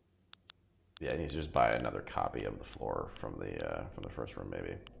 Yeah, I need to just buy another copy of the floor from the first room,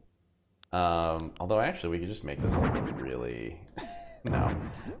 maybe. Although actually, we could just make this like really. No.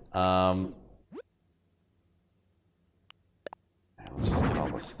 Let's just get all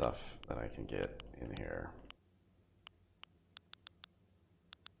the stuff that I can get in here.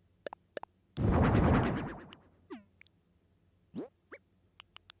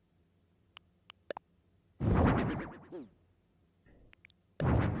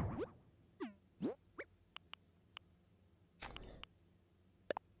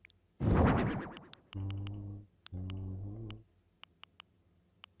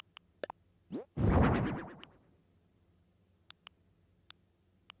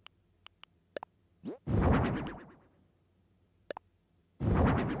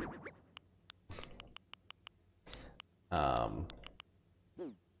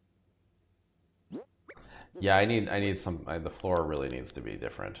 Yeah, I need some. The floor really needs to be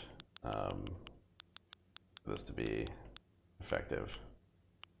different for this to be effective.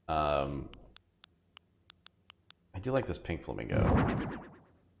 I do like this pink flamingo.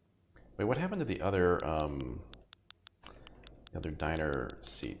 Wait, what happened to the other diner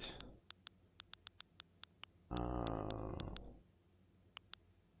seat?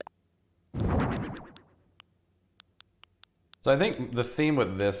 So I think the theme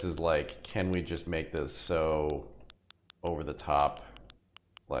with this is like, can we just make this so over the top,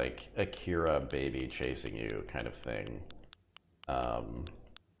 like Akira baby chasing you kind of thing?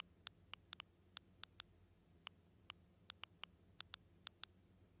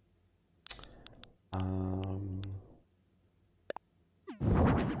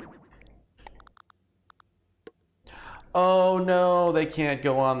 Oh no, they can't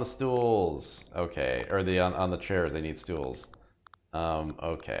go on the stools. Okay, or on the chairs. They need stools.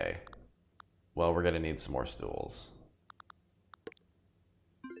 Okay. Well, we're gonna need some more stools.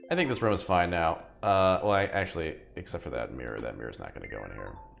 I think this room is fine now. Well, actually, except for that mirror. That mirror's not gonna go in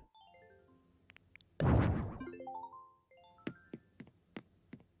here.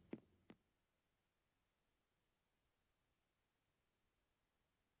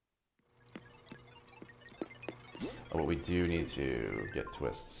 What we do need to get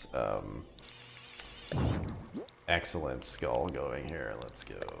twists. excellent skull going here. Let's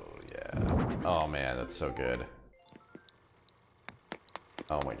go. Yeah. Oh man, that's so good.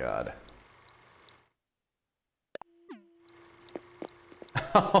 Oh my god.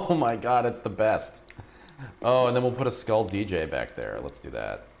 Oh my god, it's the best. Oh, and then we'll put a skull DJ back there. Let's do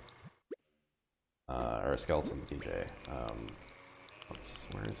that. Or a skeleton DJ.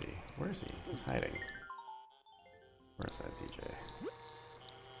 Where is he? Where is he? He's hiding. Where's that DJ?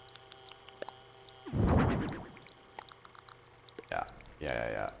 Yeah.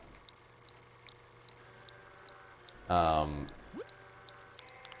 Yeah.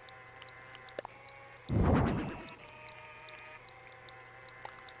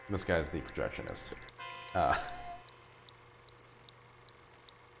 This guy's the projectionist.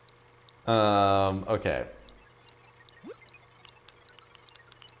 Okay.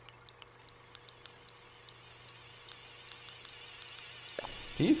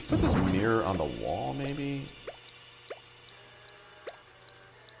 Can you put this mirror on the wall, maybe?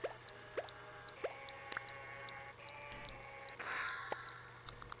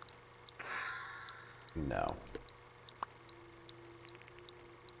 No.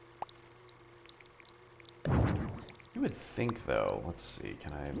 You would think, though. Let's see,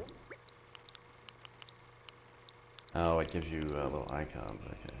 can I... Oh, it gives you little icons,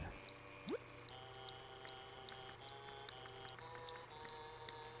 okay.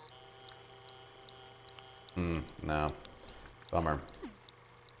 No. Bummer.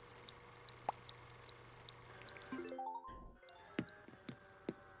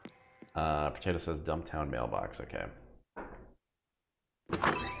 Potato says Dumptown mailbox, okay.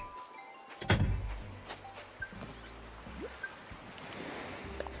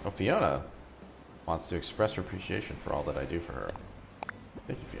 Oh, Fiona wants to express her appreciation for all that I do for her.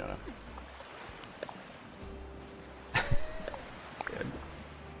 Thank you, Fiona. Good.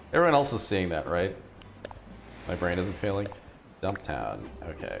 Everyone else is seeing that, right? My brain isn't failing. Dumptown.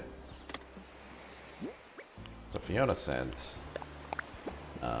 Okay. So Fiona sent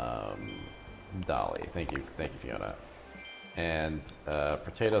Dolly. Thank you, Fiona. And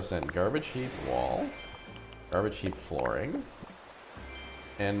Potato sent garbage heap wall, garbage heap flooring,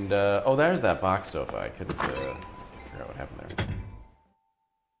 and oh, there's that box sofa. I couldn't figure out what happened there.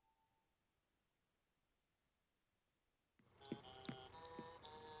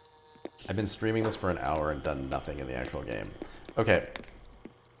 I've been streaming this for an hour and done nothing in the actual game. Okay.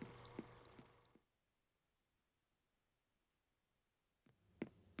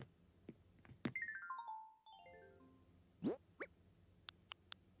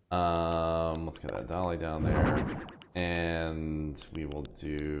 Let's get that dolly down there. And we will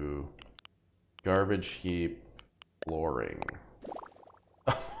do garbage heap flooring.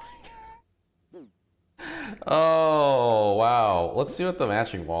 Oh, wow. Let's see what the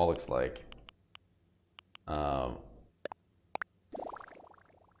matching wall looks like.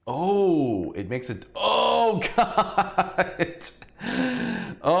 Oh, it makes it... Oh, God!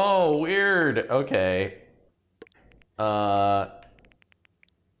 Oh, weird. Okay.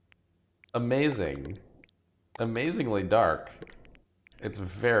 Amazing. Amazingly dark. It's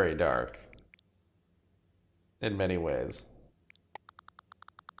very dark. In many ways.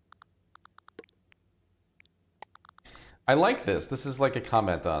 I like this. This is like a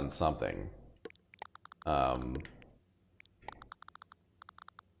comment on something.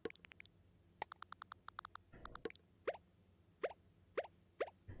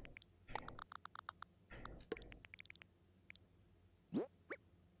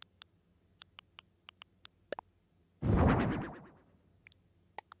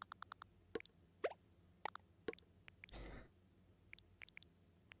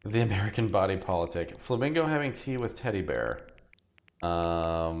 The American body politic. Flamingo having tea with teddy bear.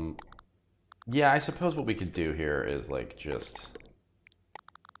 Yeah, I suppose what we could do here is like just,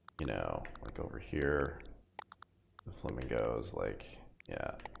 you know, like over here, the flamingos, like,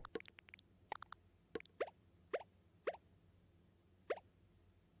 yeah.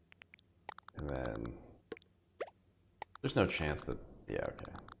 And then there's no chance that, yeah,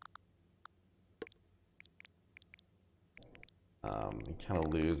 okay. You kind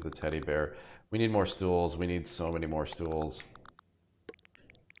of lose the teddy bear. We need more stools. We need so many more stools.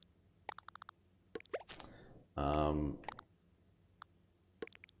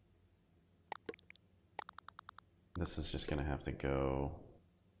 This is just gonna have to go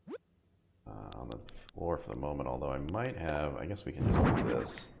on the floor for the moment, although I might have, I guess we can just do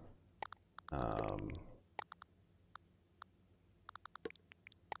this.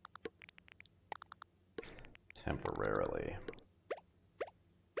 Temporarily.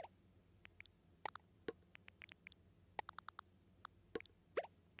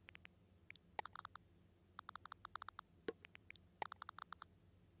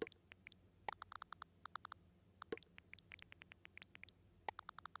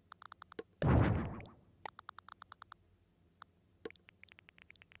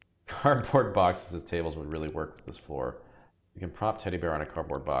 cardboard boxes as tables would really work with this floor. You can prop teddy bear on a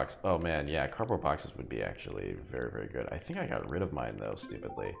cardboard box. Oh man, yeah, cardboard boxes would be actually very, very good. I think I got rid of mine though,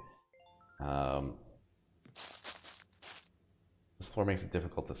 stupidly. This floor makes it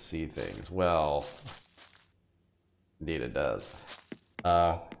difficult to see things. Well, indeed it does.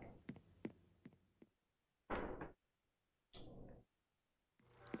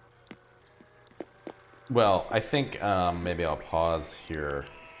 Well, I think maybe I'll pause here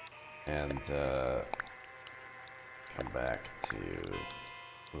and come back to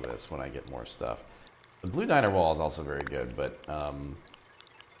this when I get more stuff. The blue diner wall is also very good, but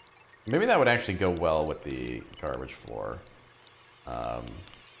maybe that would actually go well with the garbage floor.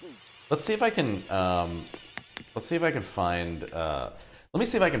 Let's see if I can. Let's see if I can find. Let me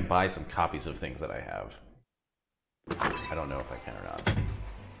see if I can buy some copies of things that I have. I don't know if I can or not.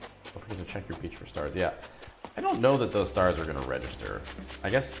 Don't forget to check your beach for stars. Yeah. I don't know that those stars are going to register. I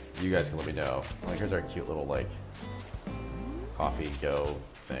guess you guys can let me know. Like, here's our cute little, like, coffee go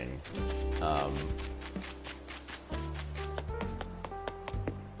thing. Let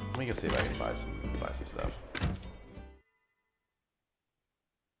me go see if I can buy some stuff.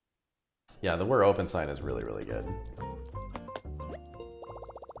 Yeah, the "we're open" sign is really, really good.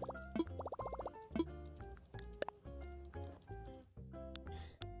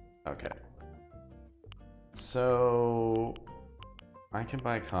 Okay. So I can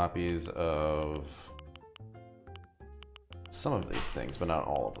buy copies of some of these things, but not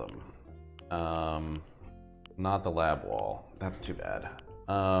all of them. Not the lab wall. That's too bad.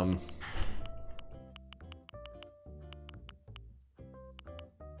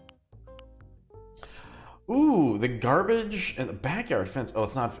 Ooh, the garbage and the backyard fence. Oh,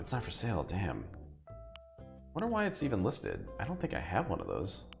 it's not for sale. Damn. Wonder why it's even listed. I don't think I have one of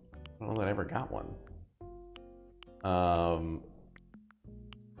those. I don't know that I ever got one. I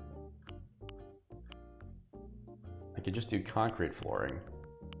could just do concrete flooring.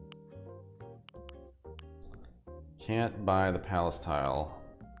 Can't buy the palace tile.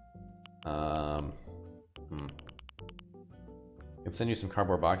 I can send you some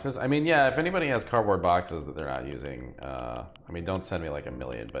cardboard boxes. I mean, yeah, if anybody has cardboard boxes that they're not using, I mean, don't send me like a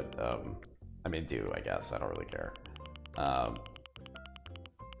million, but, I mean, do, I guess. I don't really care.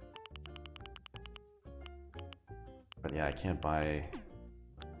 But yeah, I can't buy...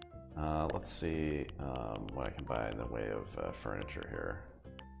 let's see what I can buy in the way of furniture here.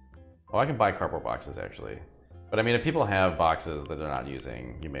 Oh, I can buy cardboard boxes, actually. But I mean, if people have boxes that they're not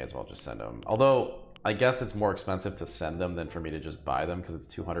using, you may as well just send them. Although, I guess it's more expensive to send them than for me to just buy them, because it's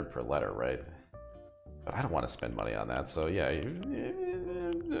 $200 per letter, right? But I don't want to spend money on that, so yeah,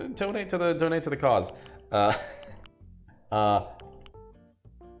 donate to the cause.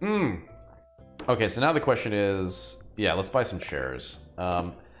 Okay, so now the question is, yeah, let's buy some chairs.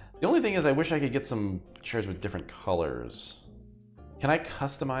 The only thing is, I wish I could get some chairs with different colors. Can I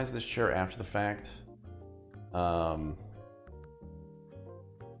customize this chair after the fact?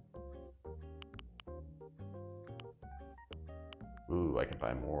 Ooh, I can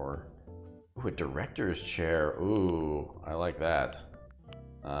buy more. Ooh, a director's chair. Ooh, I like that.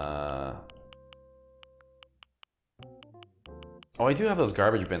 Oh, I do have those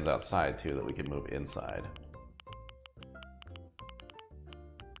garbage bins outside, too, that we can move inside.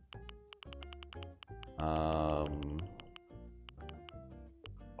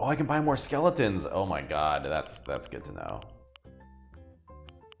 Oh, I can buy more skeletons. Oh my god, that's good to know.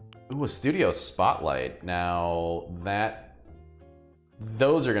 Ooh, a studio spotlight. Now,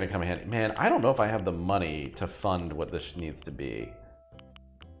 those are gonna come in handy. Man, I don't know if I have the money to fund what this needs to be.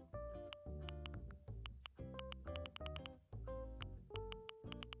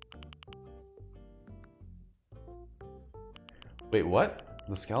 Wait, what?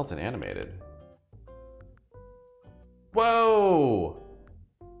 The skeleton animated. Whoa!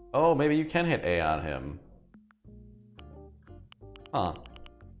 Oh, maybe you can hit A on him. Huh.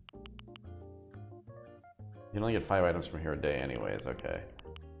 You can only get 5 items from here a day anyways, okay.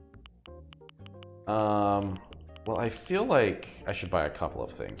 Well, I feel like I should buy a couple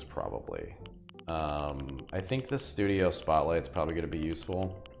of things, probably. I think this studio spotlight's probably going to be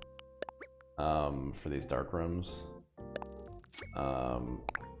useful for these dark rooms. I'll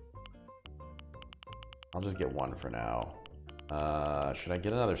just get one for now. Should I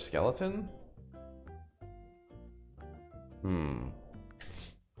get another skeleton?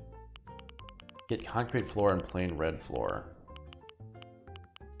 Get concrete floor and plain red floor.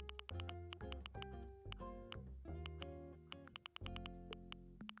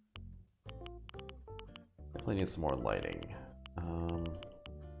 Definitely need some more lighting.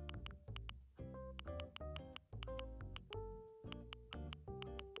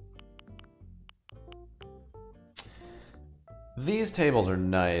 These tables are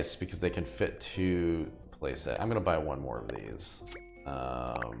nice because they can fit 2 playset. I'm gonna buy 1 more of these.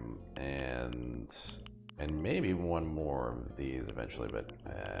 And maybe 1 more of these eventually, but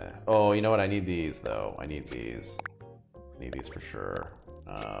oh, you know what? I need these though. I need these. I need these for sure.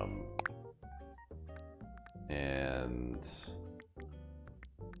 And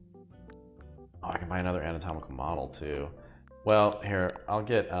oh, I can buy another anatomical model too. Well, here, I'll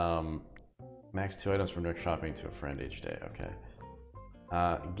get max 2 items from no shopping to a friend each day. Okay.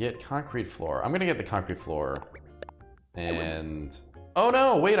 Get concrete floor. I'm gonna get the concrete floor. And oh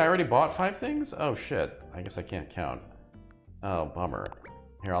no, wait, I already bought 5 things? Oh shit, I guess I can't count. Oh, bummer.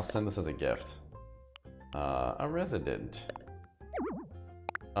 Here, I'll send this as a gift. A resident.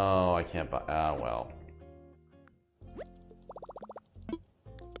 Oh, I can't buy, well.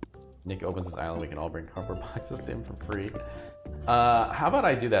 Nick opens his island, we can all bring cardboard boxes to him for free. How about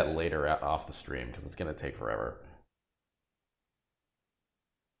I do that later off the stream, because it's gonna take forever.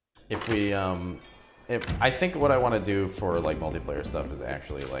 If we, I think what I want to do for like multiplayer stuff is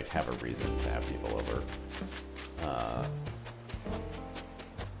actually like have a reason to have people over.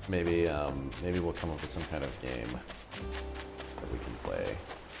 Maybe we'll come up with some kind of game that we can play.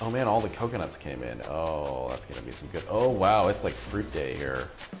 Oh man, all the coconuts came in. Oh, that's gonna be some good. Oh wow, it's like fruit day here.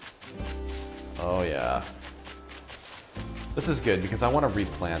 Oh yeah. This is good because I want to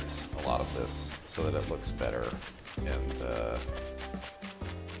replant a lot of this so that it looks better and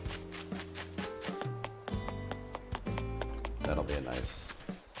that'll be a nice.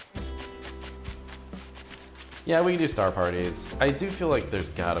 Yeah, we can do star parties. I do feel like there's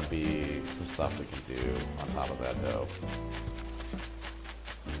gotta be some stuff we can do on top of that though.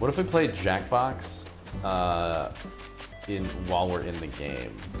 What if we played Jackbox while we're in the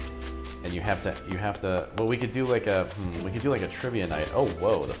game? And you have to well, we could do like a trivia night. Oh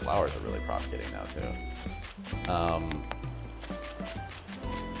whoa, the flowers are really propagating now too.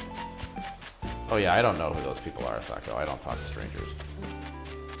 Oh yeah, I don't know who those people are, Sako. I don't talk to strangers.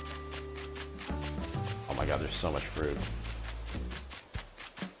 Oh my god, there's so much fruit.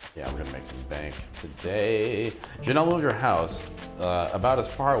 Yeah, I'm gonna make some bank today. Janelle moved her house about as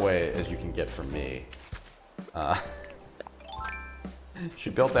far away as you can get from me. She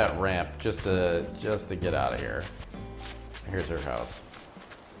built that ramp just to get out of here. Here's her house.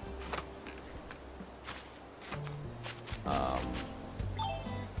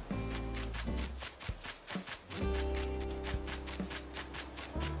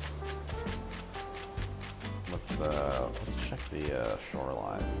 Let's check the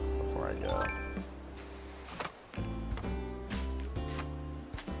shoreline before I go.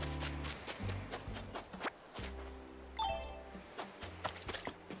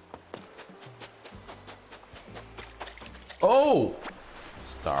 Oh!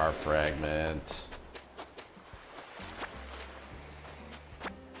 Star fragment.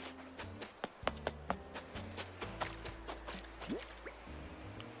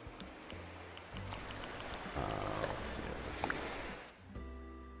 Let's see what this is.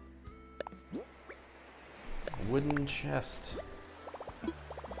 Wooden chest.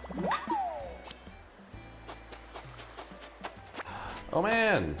 Oh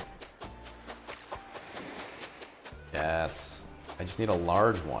man! Yes. I just need a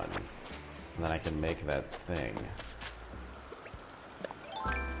large one. And then I can make that thing.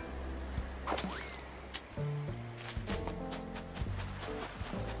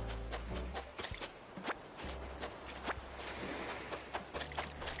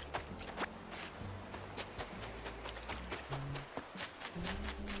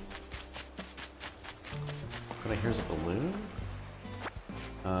 But here's a balloon?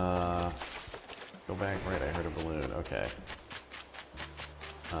 Go back, right, I heard a balloon, okay.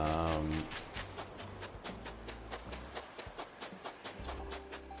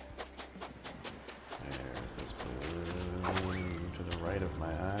 There's this balloon to the right of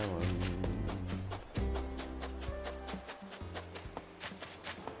my island.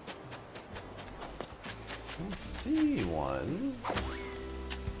 Let's see one.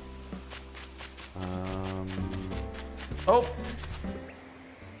 Oh!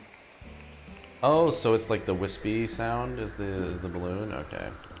 Oh, so it's like the wispy sound is the balloon? Okay.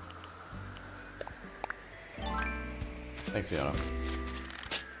 Thanks, Fiona.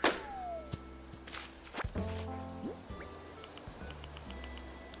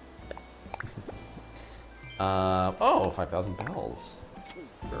 Oh, 5,000 bells.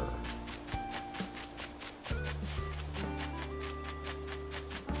 Sure.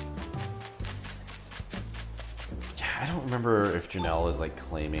 I don't remember if Janelle is like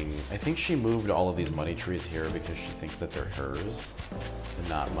claiming. I think she moved all of these money trees here because she thinks that they're hers and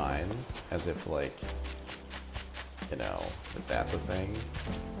not mine. As if like you know, if that's a thing.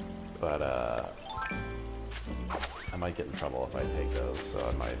 But I might get in trouble if I take those, so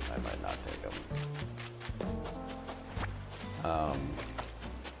I might not take them.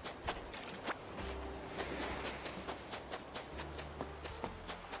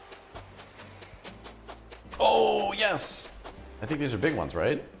 Oh, yes! I think these are big ones,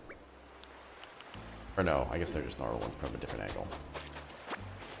 right? Or no, I guess they're just normal ones from a different angle.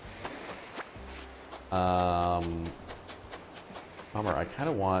 Bummer, I kind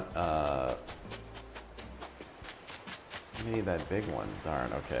of want, I need that big one.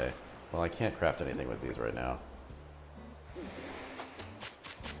 Darn, okay. Well, I can't craft anything with these right now.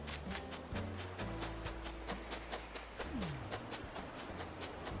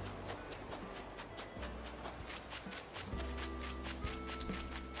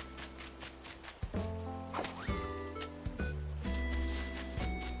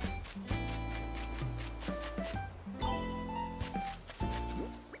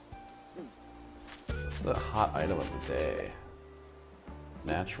 The hot item of the day.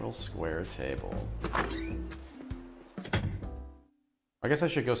 Natural square table. I guess I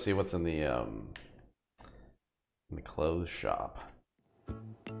should go see what's in the clothes shop.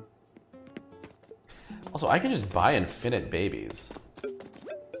 Also, I can just buy infinite babies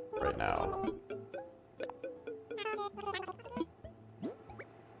right now.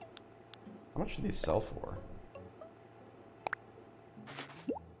 How much do these sell for?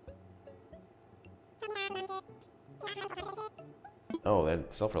 Oh,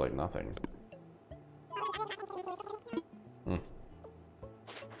 they'd sell for like nothing.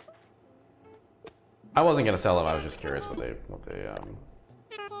 I wasn't gonna sell them. I was just curious what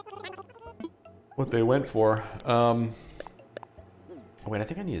they went for. Wait, I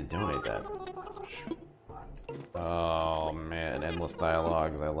think I need to donate that. Oh man, endless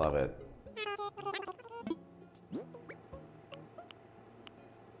dialogues. I love it.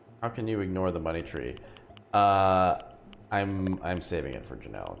 How can you ignore the money tree? I'm saving it for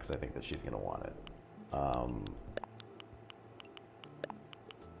Janelle because I think that she's gonna want it.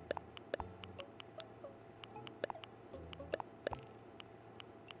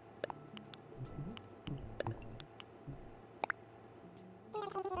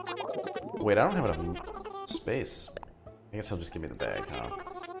 Wait, I don't have enough space. I guess he'll just give me the bag, huh?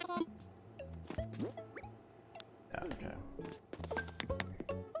 Yeah, okay.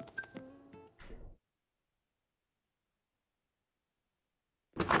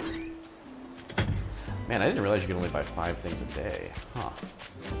 Man, I didn't realize you could only buy 5 things a day. Huh.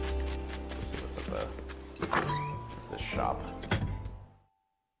 Let's see what's at the shop.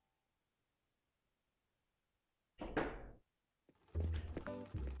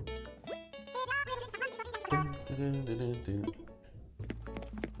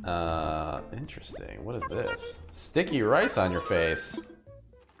 Interesting. What is this? Sticky rice on your face.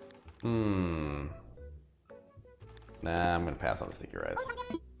 Nah, I'm gonna pass on the sticky rice.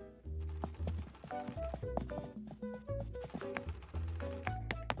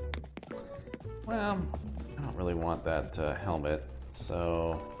 Well, I don't really want that helmet,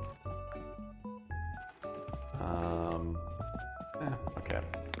 so... okay.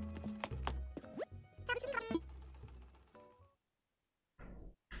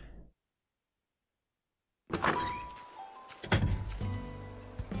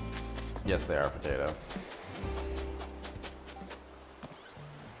 Yes, they are potato.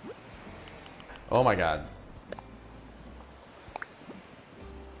 Oh my god.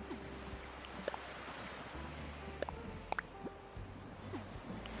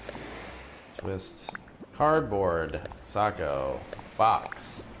 Twist. Cardboard. Sacco.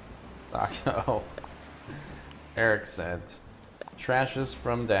 Box. Sacco. Eric sent. Trashes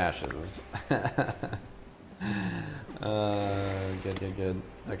from dashes. Good.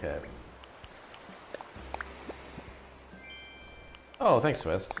 Okay. Oh, thanks,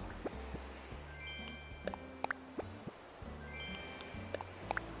 Twist.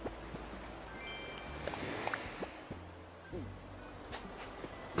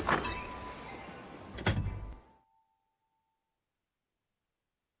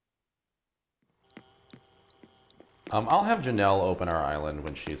 I'll have Janelle open our island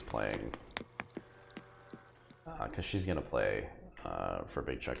when she's playing. Because she's going to play for a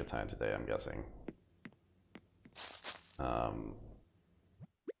big chunk of time today, I'm guessing.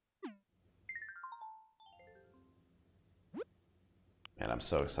 And I'm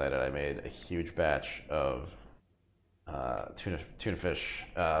so excited. I made a huge batch of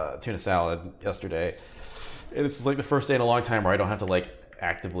tuna salad yesterday. And this is like the first day in a long time where I don't have to like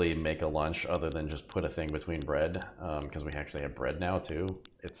actively make a lunch other than just put a thing between bread, because we actually have bread now too.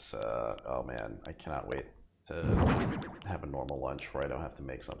 It's oh man, I cannot wait to just have a normal lunch where I don't have to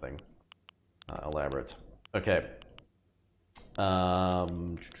make something elaborate. Okay.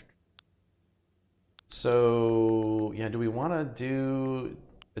 So yeah, do we want to do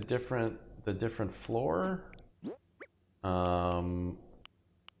the different floor?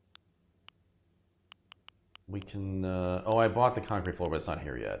 We can. Oh, I bought the concrete floor, but it's not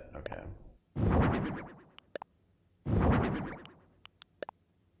here yet. Okay.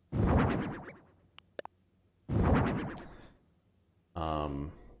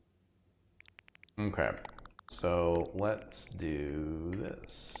 Okay. So let's do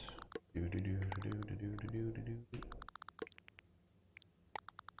this.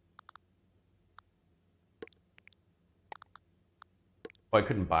 Oh, I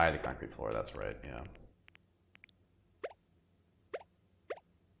couldn't buy the concrete floor. That's right. Yeah.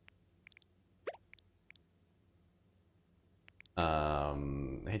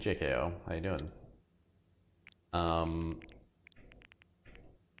 Hey JKO, how you doing?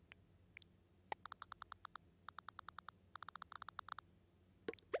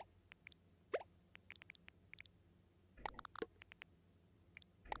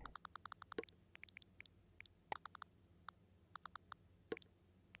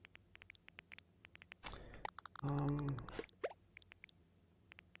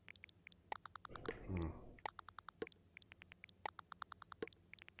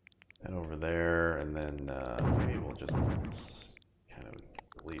 And over there, and then maybe we'll just kind of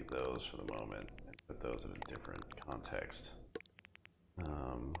delete those for the moment and put those in a different context.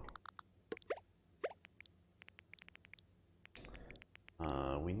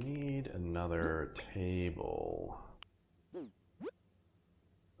 We need another table.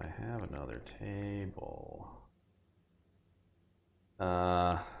 I have another table.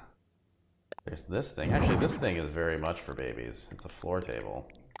 There's this thing. Actually, this thing is very much for babies. It's a floor table.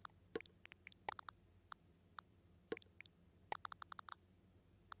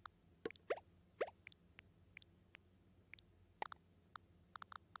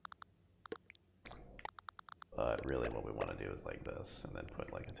 But really what we want to do is like this, and then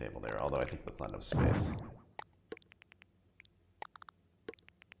put like a table there, although I think that's not enough space.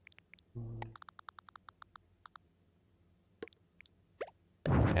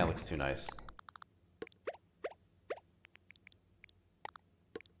 Yeah, it looks too nice.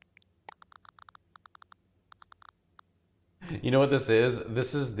 You know what this is?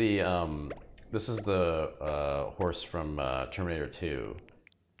 This is the horse from Terminator 2.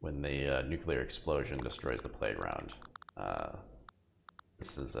 When the nuclear explosion destroys the playground.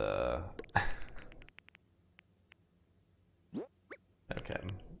 This is okay.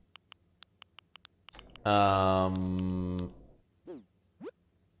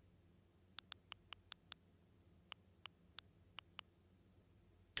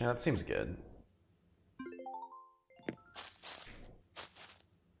 Yeah, that seems good.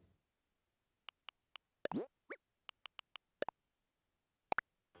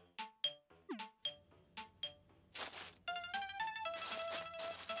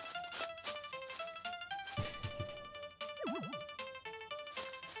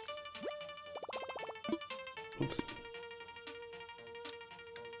 Oops.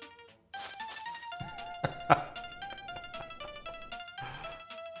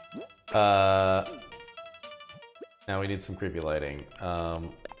 Now we need some creepy lighting. Oh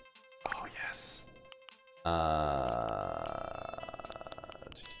yes.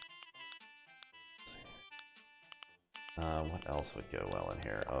 What else would go well in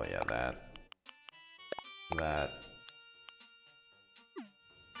here? Oh yeah, that.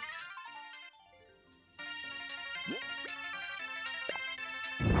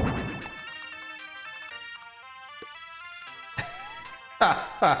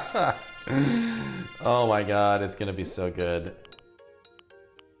 Oh my god, it's gonna be so good.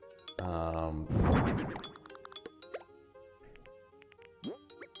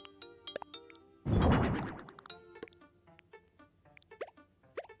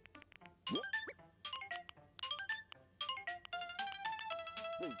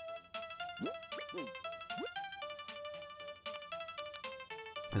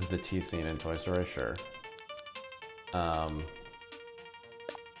 Is the T scene in Toy Story? Sure.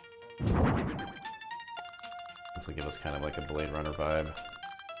 This will give us kind of like a Blade Runner vibe.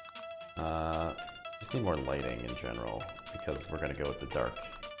 Just need more lighting in general because we're gonna go with the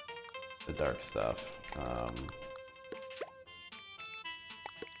dark stuff.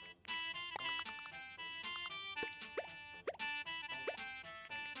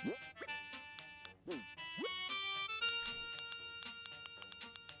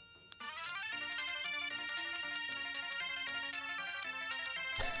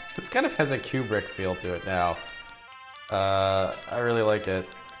 This kind of has a Kubrick feel to it now. I really like it.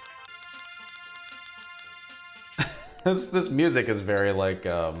 This music is very like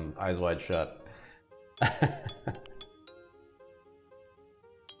Eyes Wide Shut.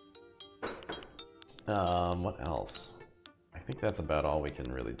 What else? I think that's about all we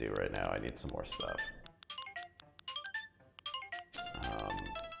can really do right now. I need some more stuff.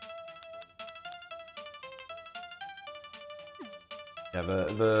 Yeah,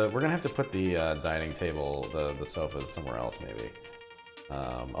 we're gonna have to put the dining table, the sofas somewhere else maybe.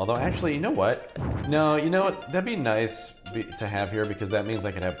 Although actually, you know what? No, you know what? That'd be nice to have here because that means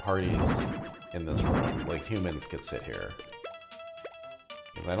I could have parties in this room. Like humans could sit here.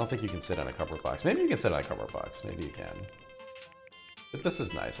 Because I don't think you can sit on a cardboard box. Maybe you can sit on a cardboard box. Maybe you can. But this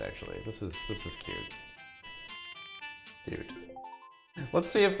is nice actually. This is cute. Cute. Let's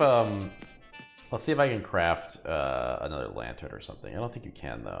see if I can craft another lantern or something. I don't think you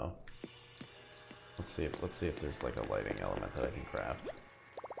can though. Let's see if there's like a lighting element that I can craft.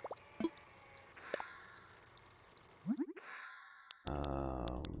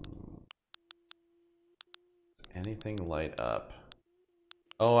 Anything light up?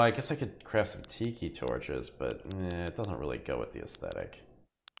 Oh, I guess I could craft some tiki torches, but it doesn't really go with the aesthetic.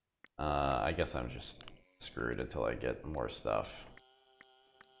 I guess I'm just screwed until I get more stuff.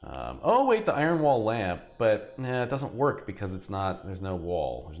 Oh wait, the iron wall lamp, but it doesn't work because it's not. There's no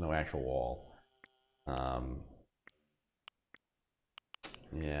wall. There's no actual wall.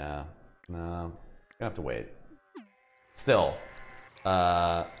 Yeah, no, gonna have to wait. Still,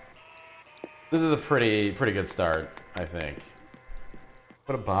 this is a pretty good start, I think.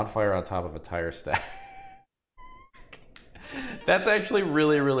 Put a bonfire on top of a tire stack. That's actually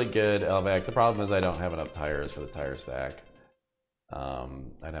really good, Elvac. The problem is I don't have enough tires for the tire stack.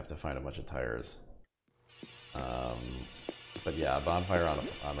 I'd have to find a bunch of tires. But yeah, a bonfire on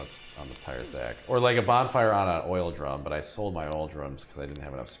the tire stack, or like a bonfire on an oil drum. But I sold my oil drums because I didn't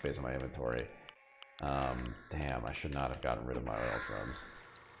have enough space in my inventory. Damn, I should not have gotten rid of my oil drums.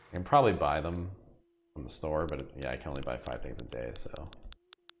 I can probably buy them from the store, but yeah, I can only buy 5 things a day, so.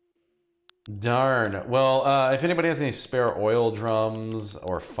 Darn. Well, if anybody has any spare oil drums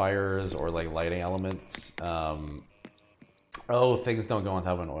or fires or like lighting elements, oh, things don't go on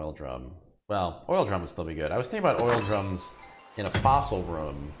top of an oil drum. Well, oil drum would still be good. I was thinking about oil drums in a fossil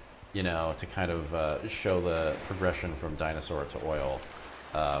room, you know, to kind of show the progression from dinosaur to oil.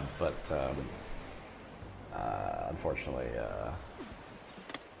 But unfortunately,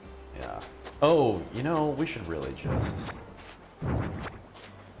 yeah. Oh, you know, we should really just...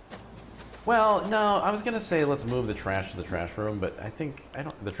 Well, no, I was gonna say let's move the trash to the trash room, but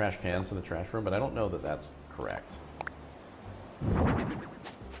the trash cans to the trash room, but I don't know that that's correct.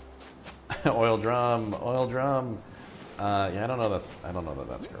 Oil drum. Yeah, I don't know that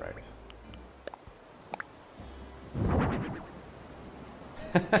that's correct.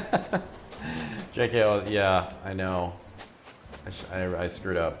 JK, yeah, I know. I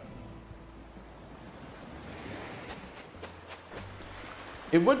screwed up.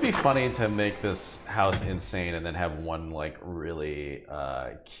 It would be funny to make this house insane and then have one like really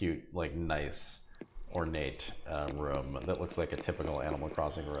cute, like nice, ornate room that looks like a typical Animal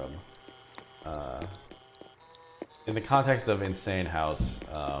Crossing room. In the context of insane house,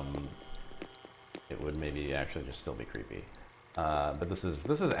 it would maybe actually just still be creepy. But this is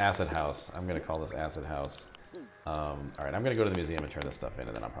Acid House. I'm gonna call this Acid House. All right, I'm gonna go to the museum and turn this stuff in,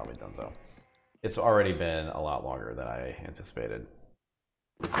 and then I'm probably done. So, it's already been a lot longer than I anticipated.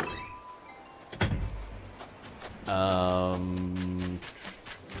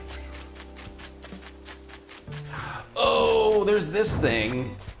 Oh, there's this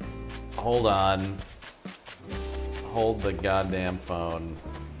thing. Hold on. Hold the goddamn phone.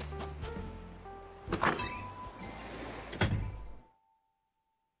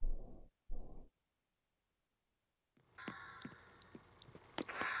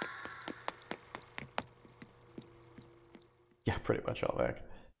 Yeah, pretty much all back.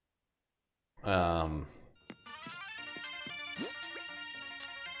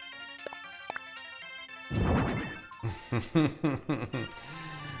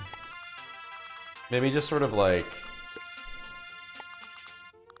 Maybe just sort of like...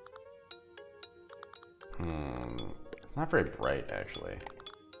 It's not very bright, actually.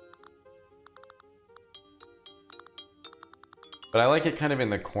 But I like it kind of in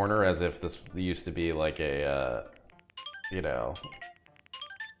the corner, as if this used to be like a, you know...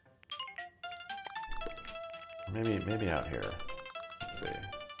 Maybe out here. Let's see.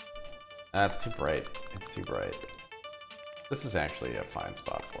 It's too bright. It's too bright. This is actually a fine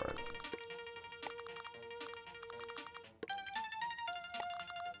spot for it.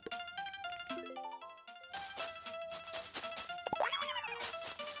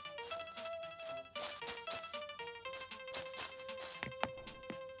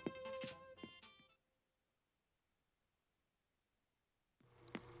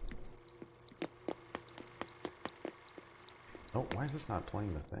 Oh, why is this not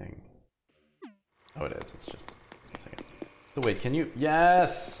playing the thing? Oh, it is. It's just a second. So wait, can you?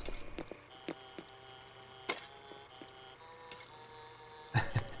 Yes.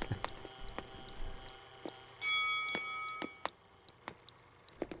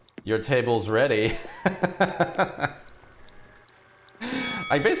 Your table's ready.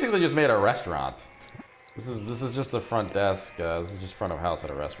 I basically just made a restaurant. This is just the front desk. This is just front of house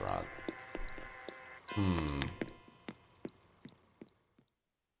at a restaurant.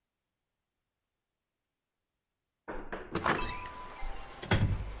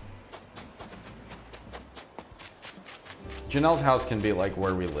 Janelle's house can be like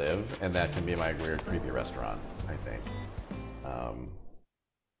where we live, and that can be my weird, creepy restaurant, I think.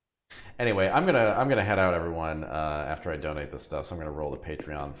 Anyway, I'm gonna head out, everyone, after I donate this stuff. So I'm gonna roll the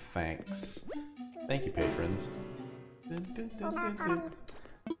Patreon. Thanks. Thank you, patrons.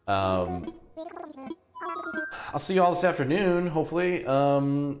 I'll see you all this afternoon, hopefully.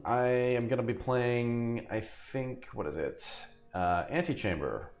 I am gonna be playing, I think, what is it?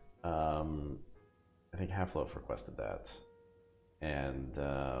 Antichamber. I think Half-Loaf requested that. And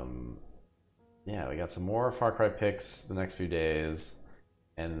yeah, we got some more Far Cry picks the next few days.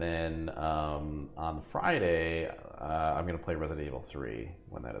 And then on Friday, I'm going to play Resident Evil 3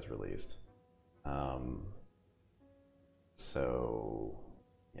 when that is released. So,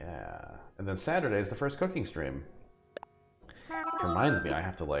 yeah. And then Saturday is the first cooking stream. Which reminds me, I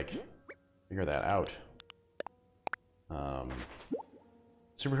have to, like, figure that out.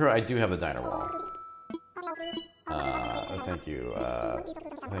 Superhero, I do have the diner wall. Thank you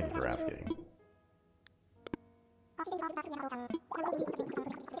for asking.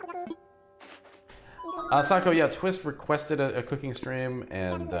 Sako, yeah, Twist requested a cooking stream,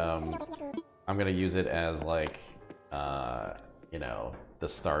 and I'm gonna use it as, like, you know, the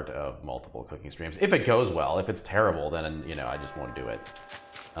start of multiple cooking streams. If it goes well. If it's terrible, then, you know, I just won't do it.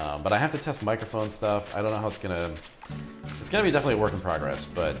 But I have to test microphone stuff. I don't know how it's gonna... It's gonna be definitely a work in progress,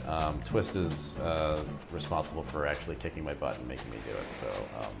 but Twist is responsible for actually kicking my butt and making me do it, so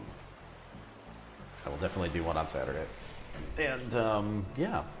I will definitely do one on Saturday. And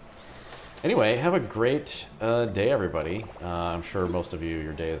yeah. Anyway, have a great day, everybody. I'm sure most of you,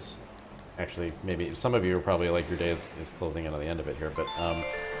 your day is... Actually, maybe some of you are probably like your day is closing in on the end of it here, but or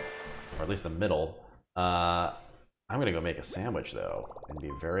at least the middle. I'm gonna go make a sandwich though, and be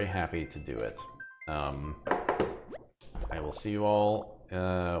very happy to do it. I will see you all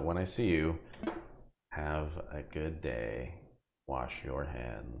when I see you. Have a good day. Wash your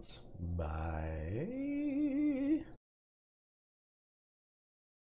hands. Bye.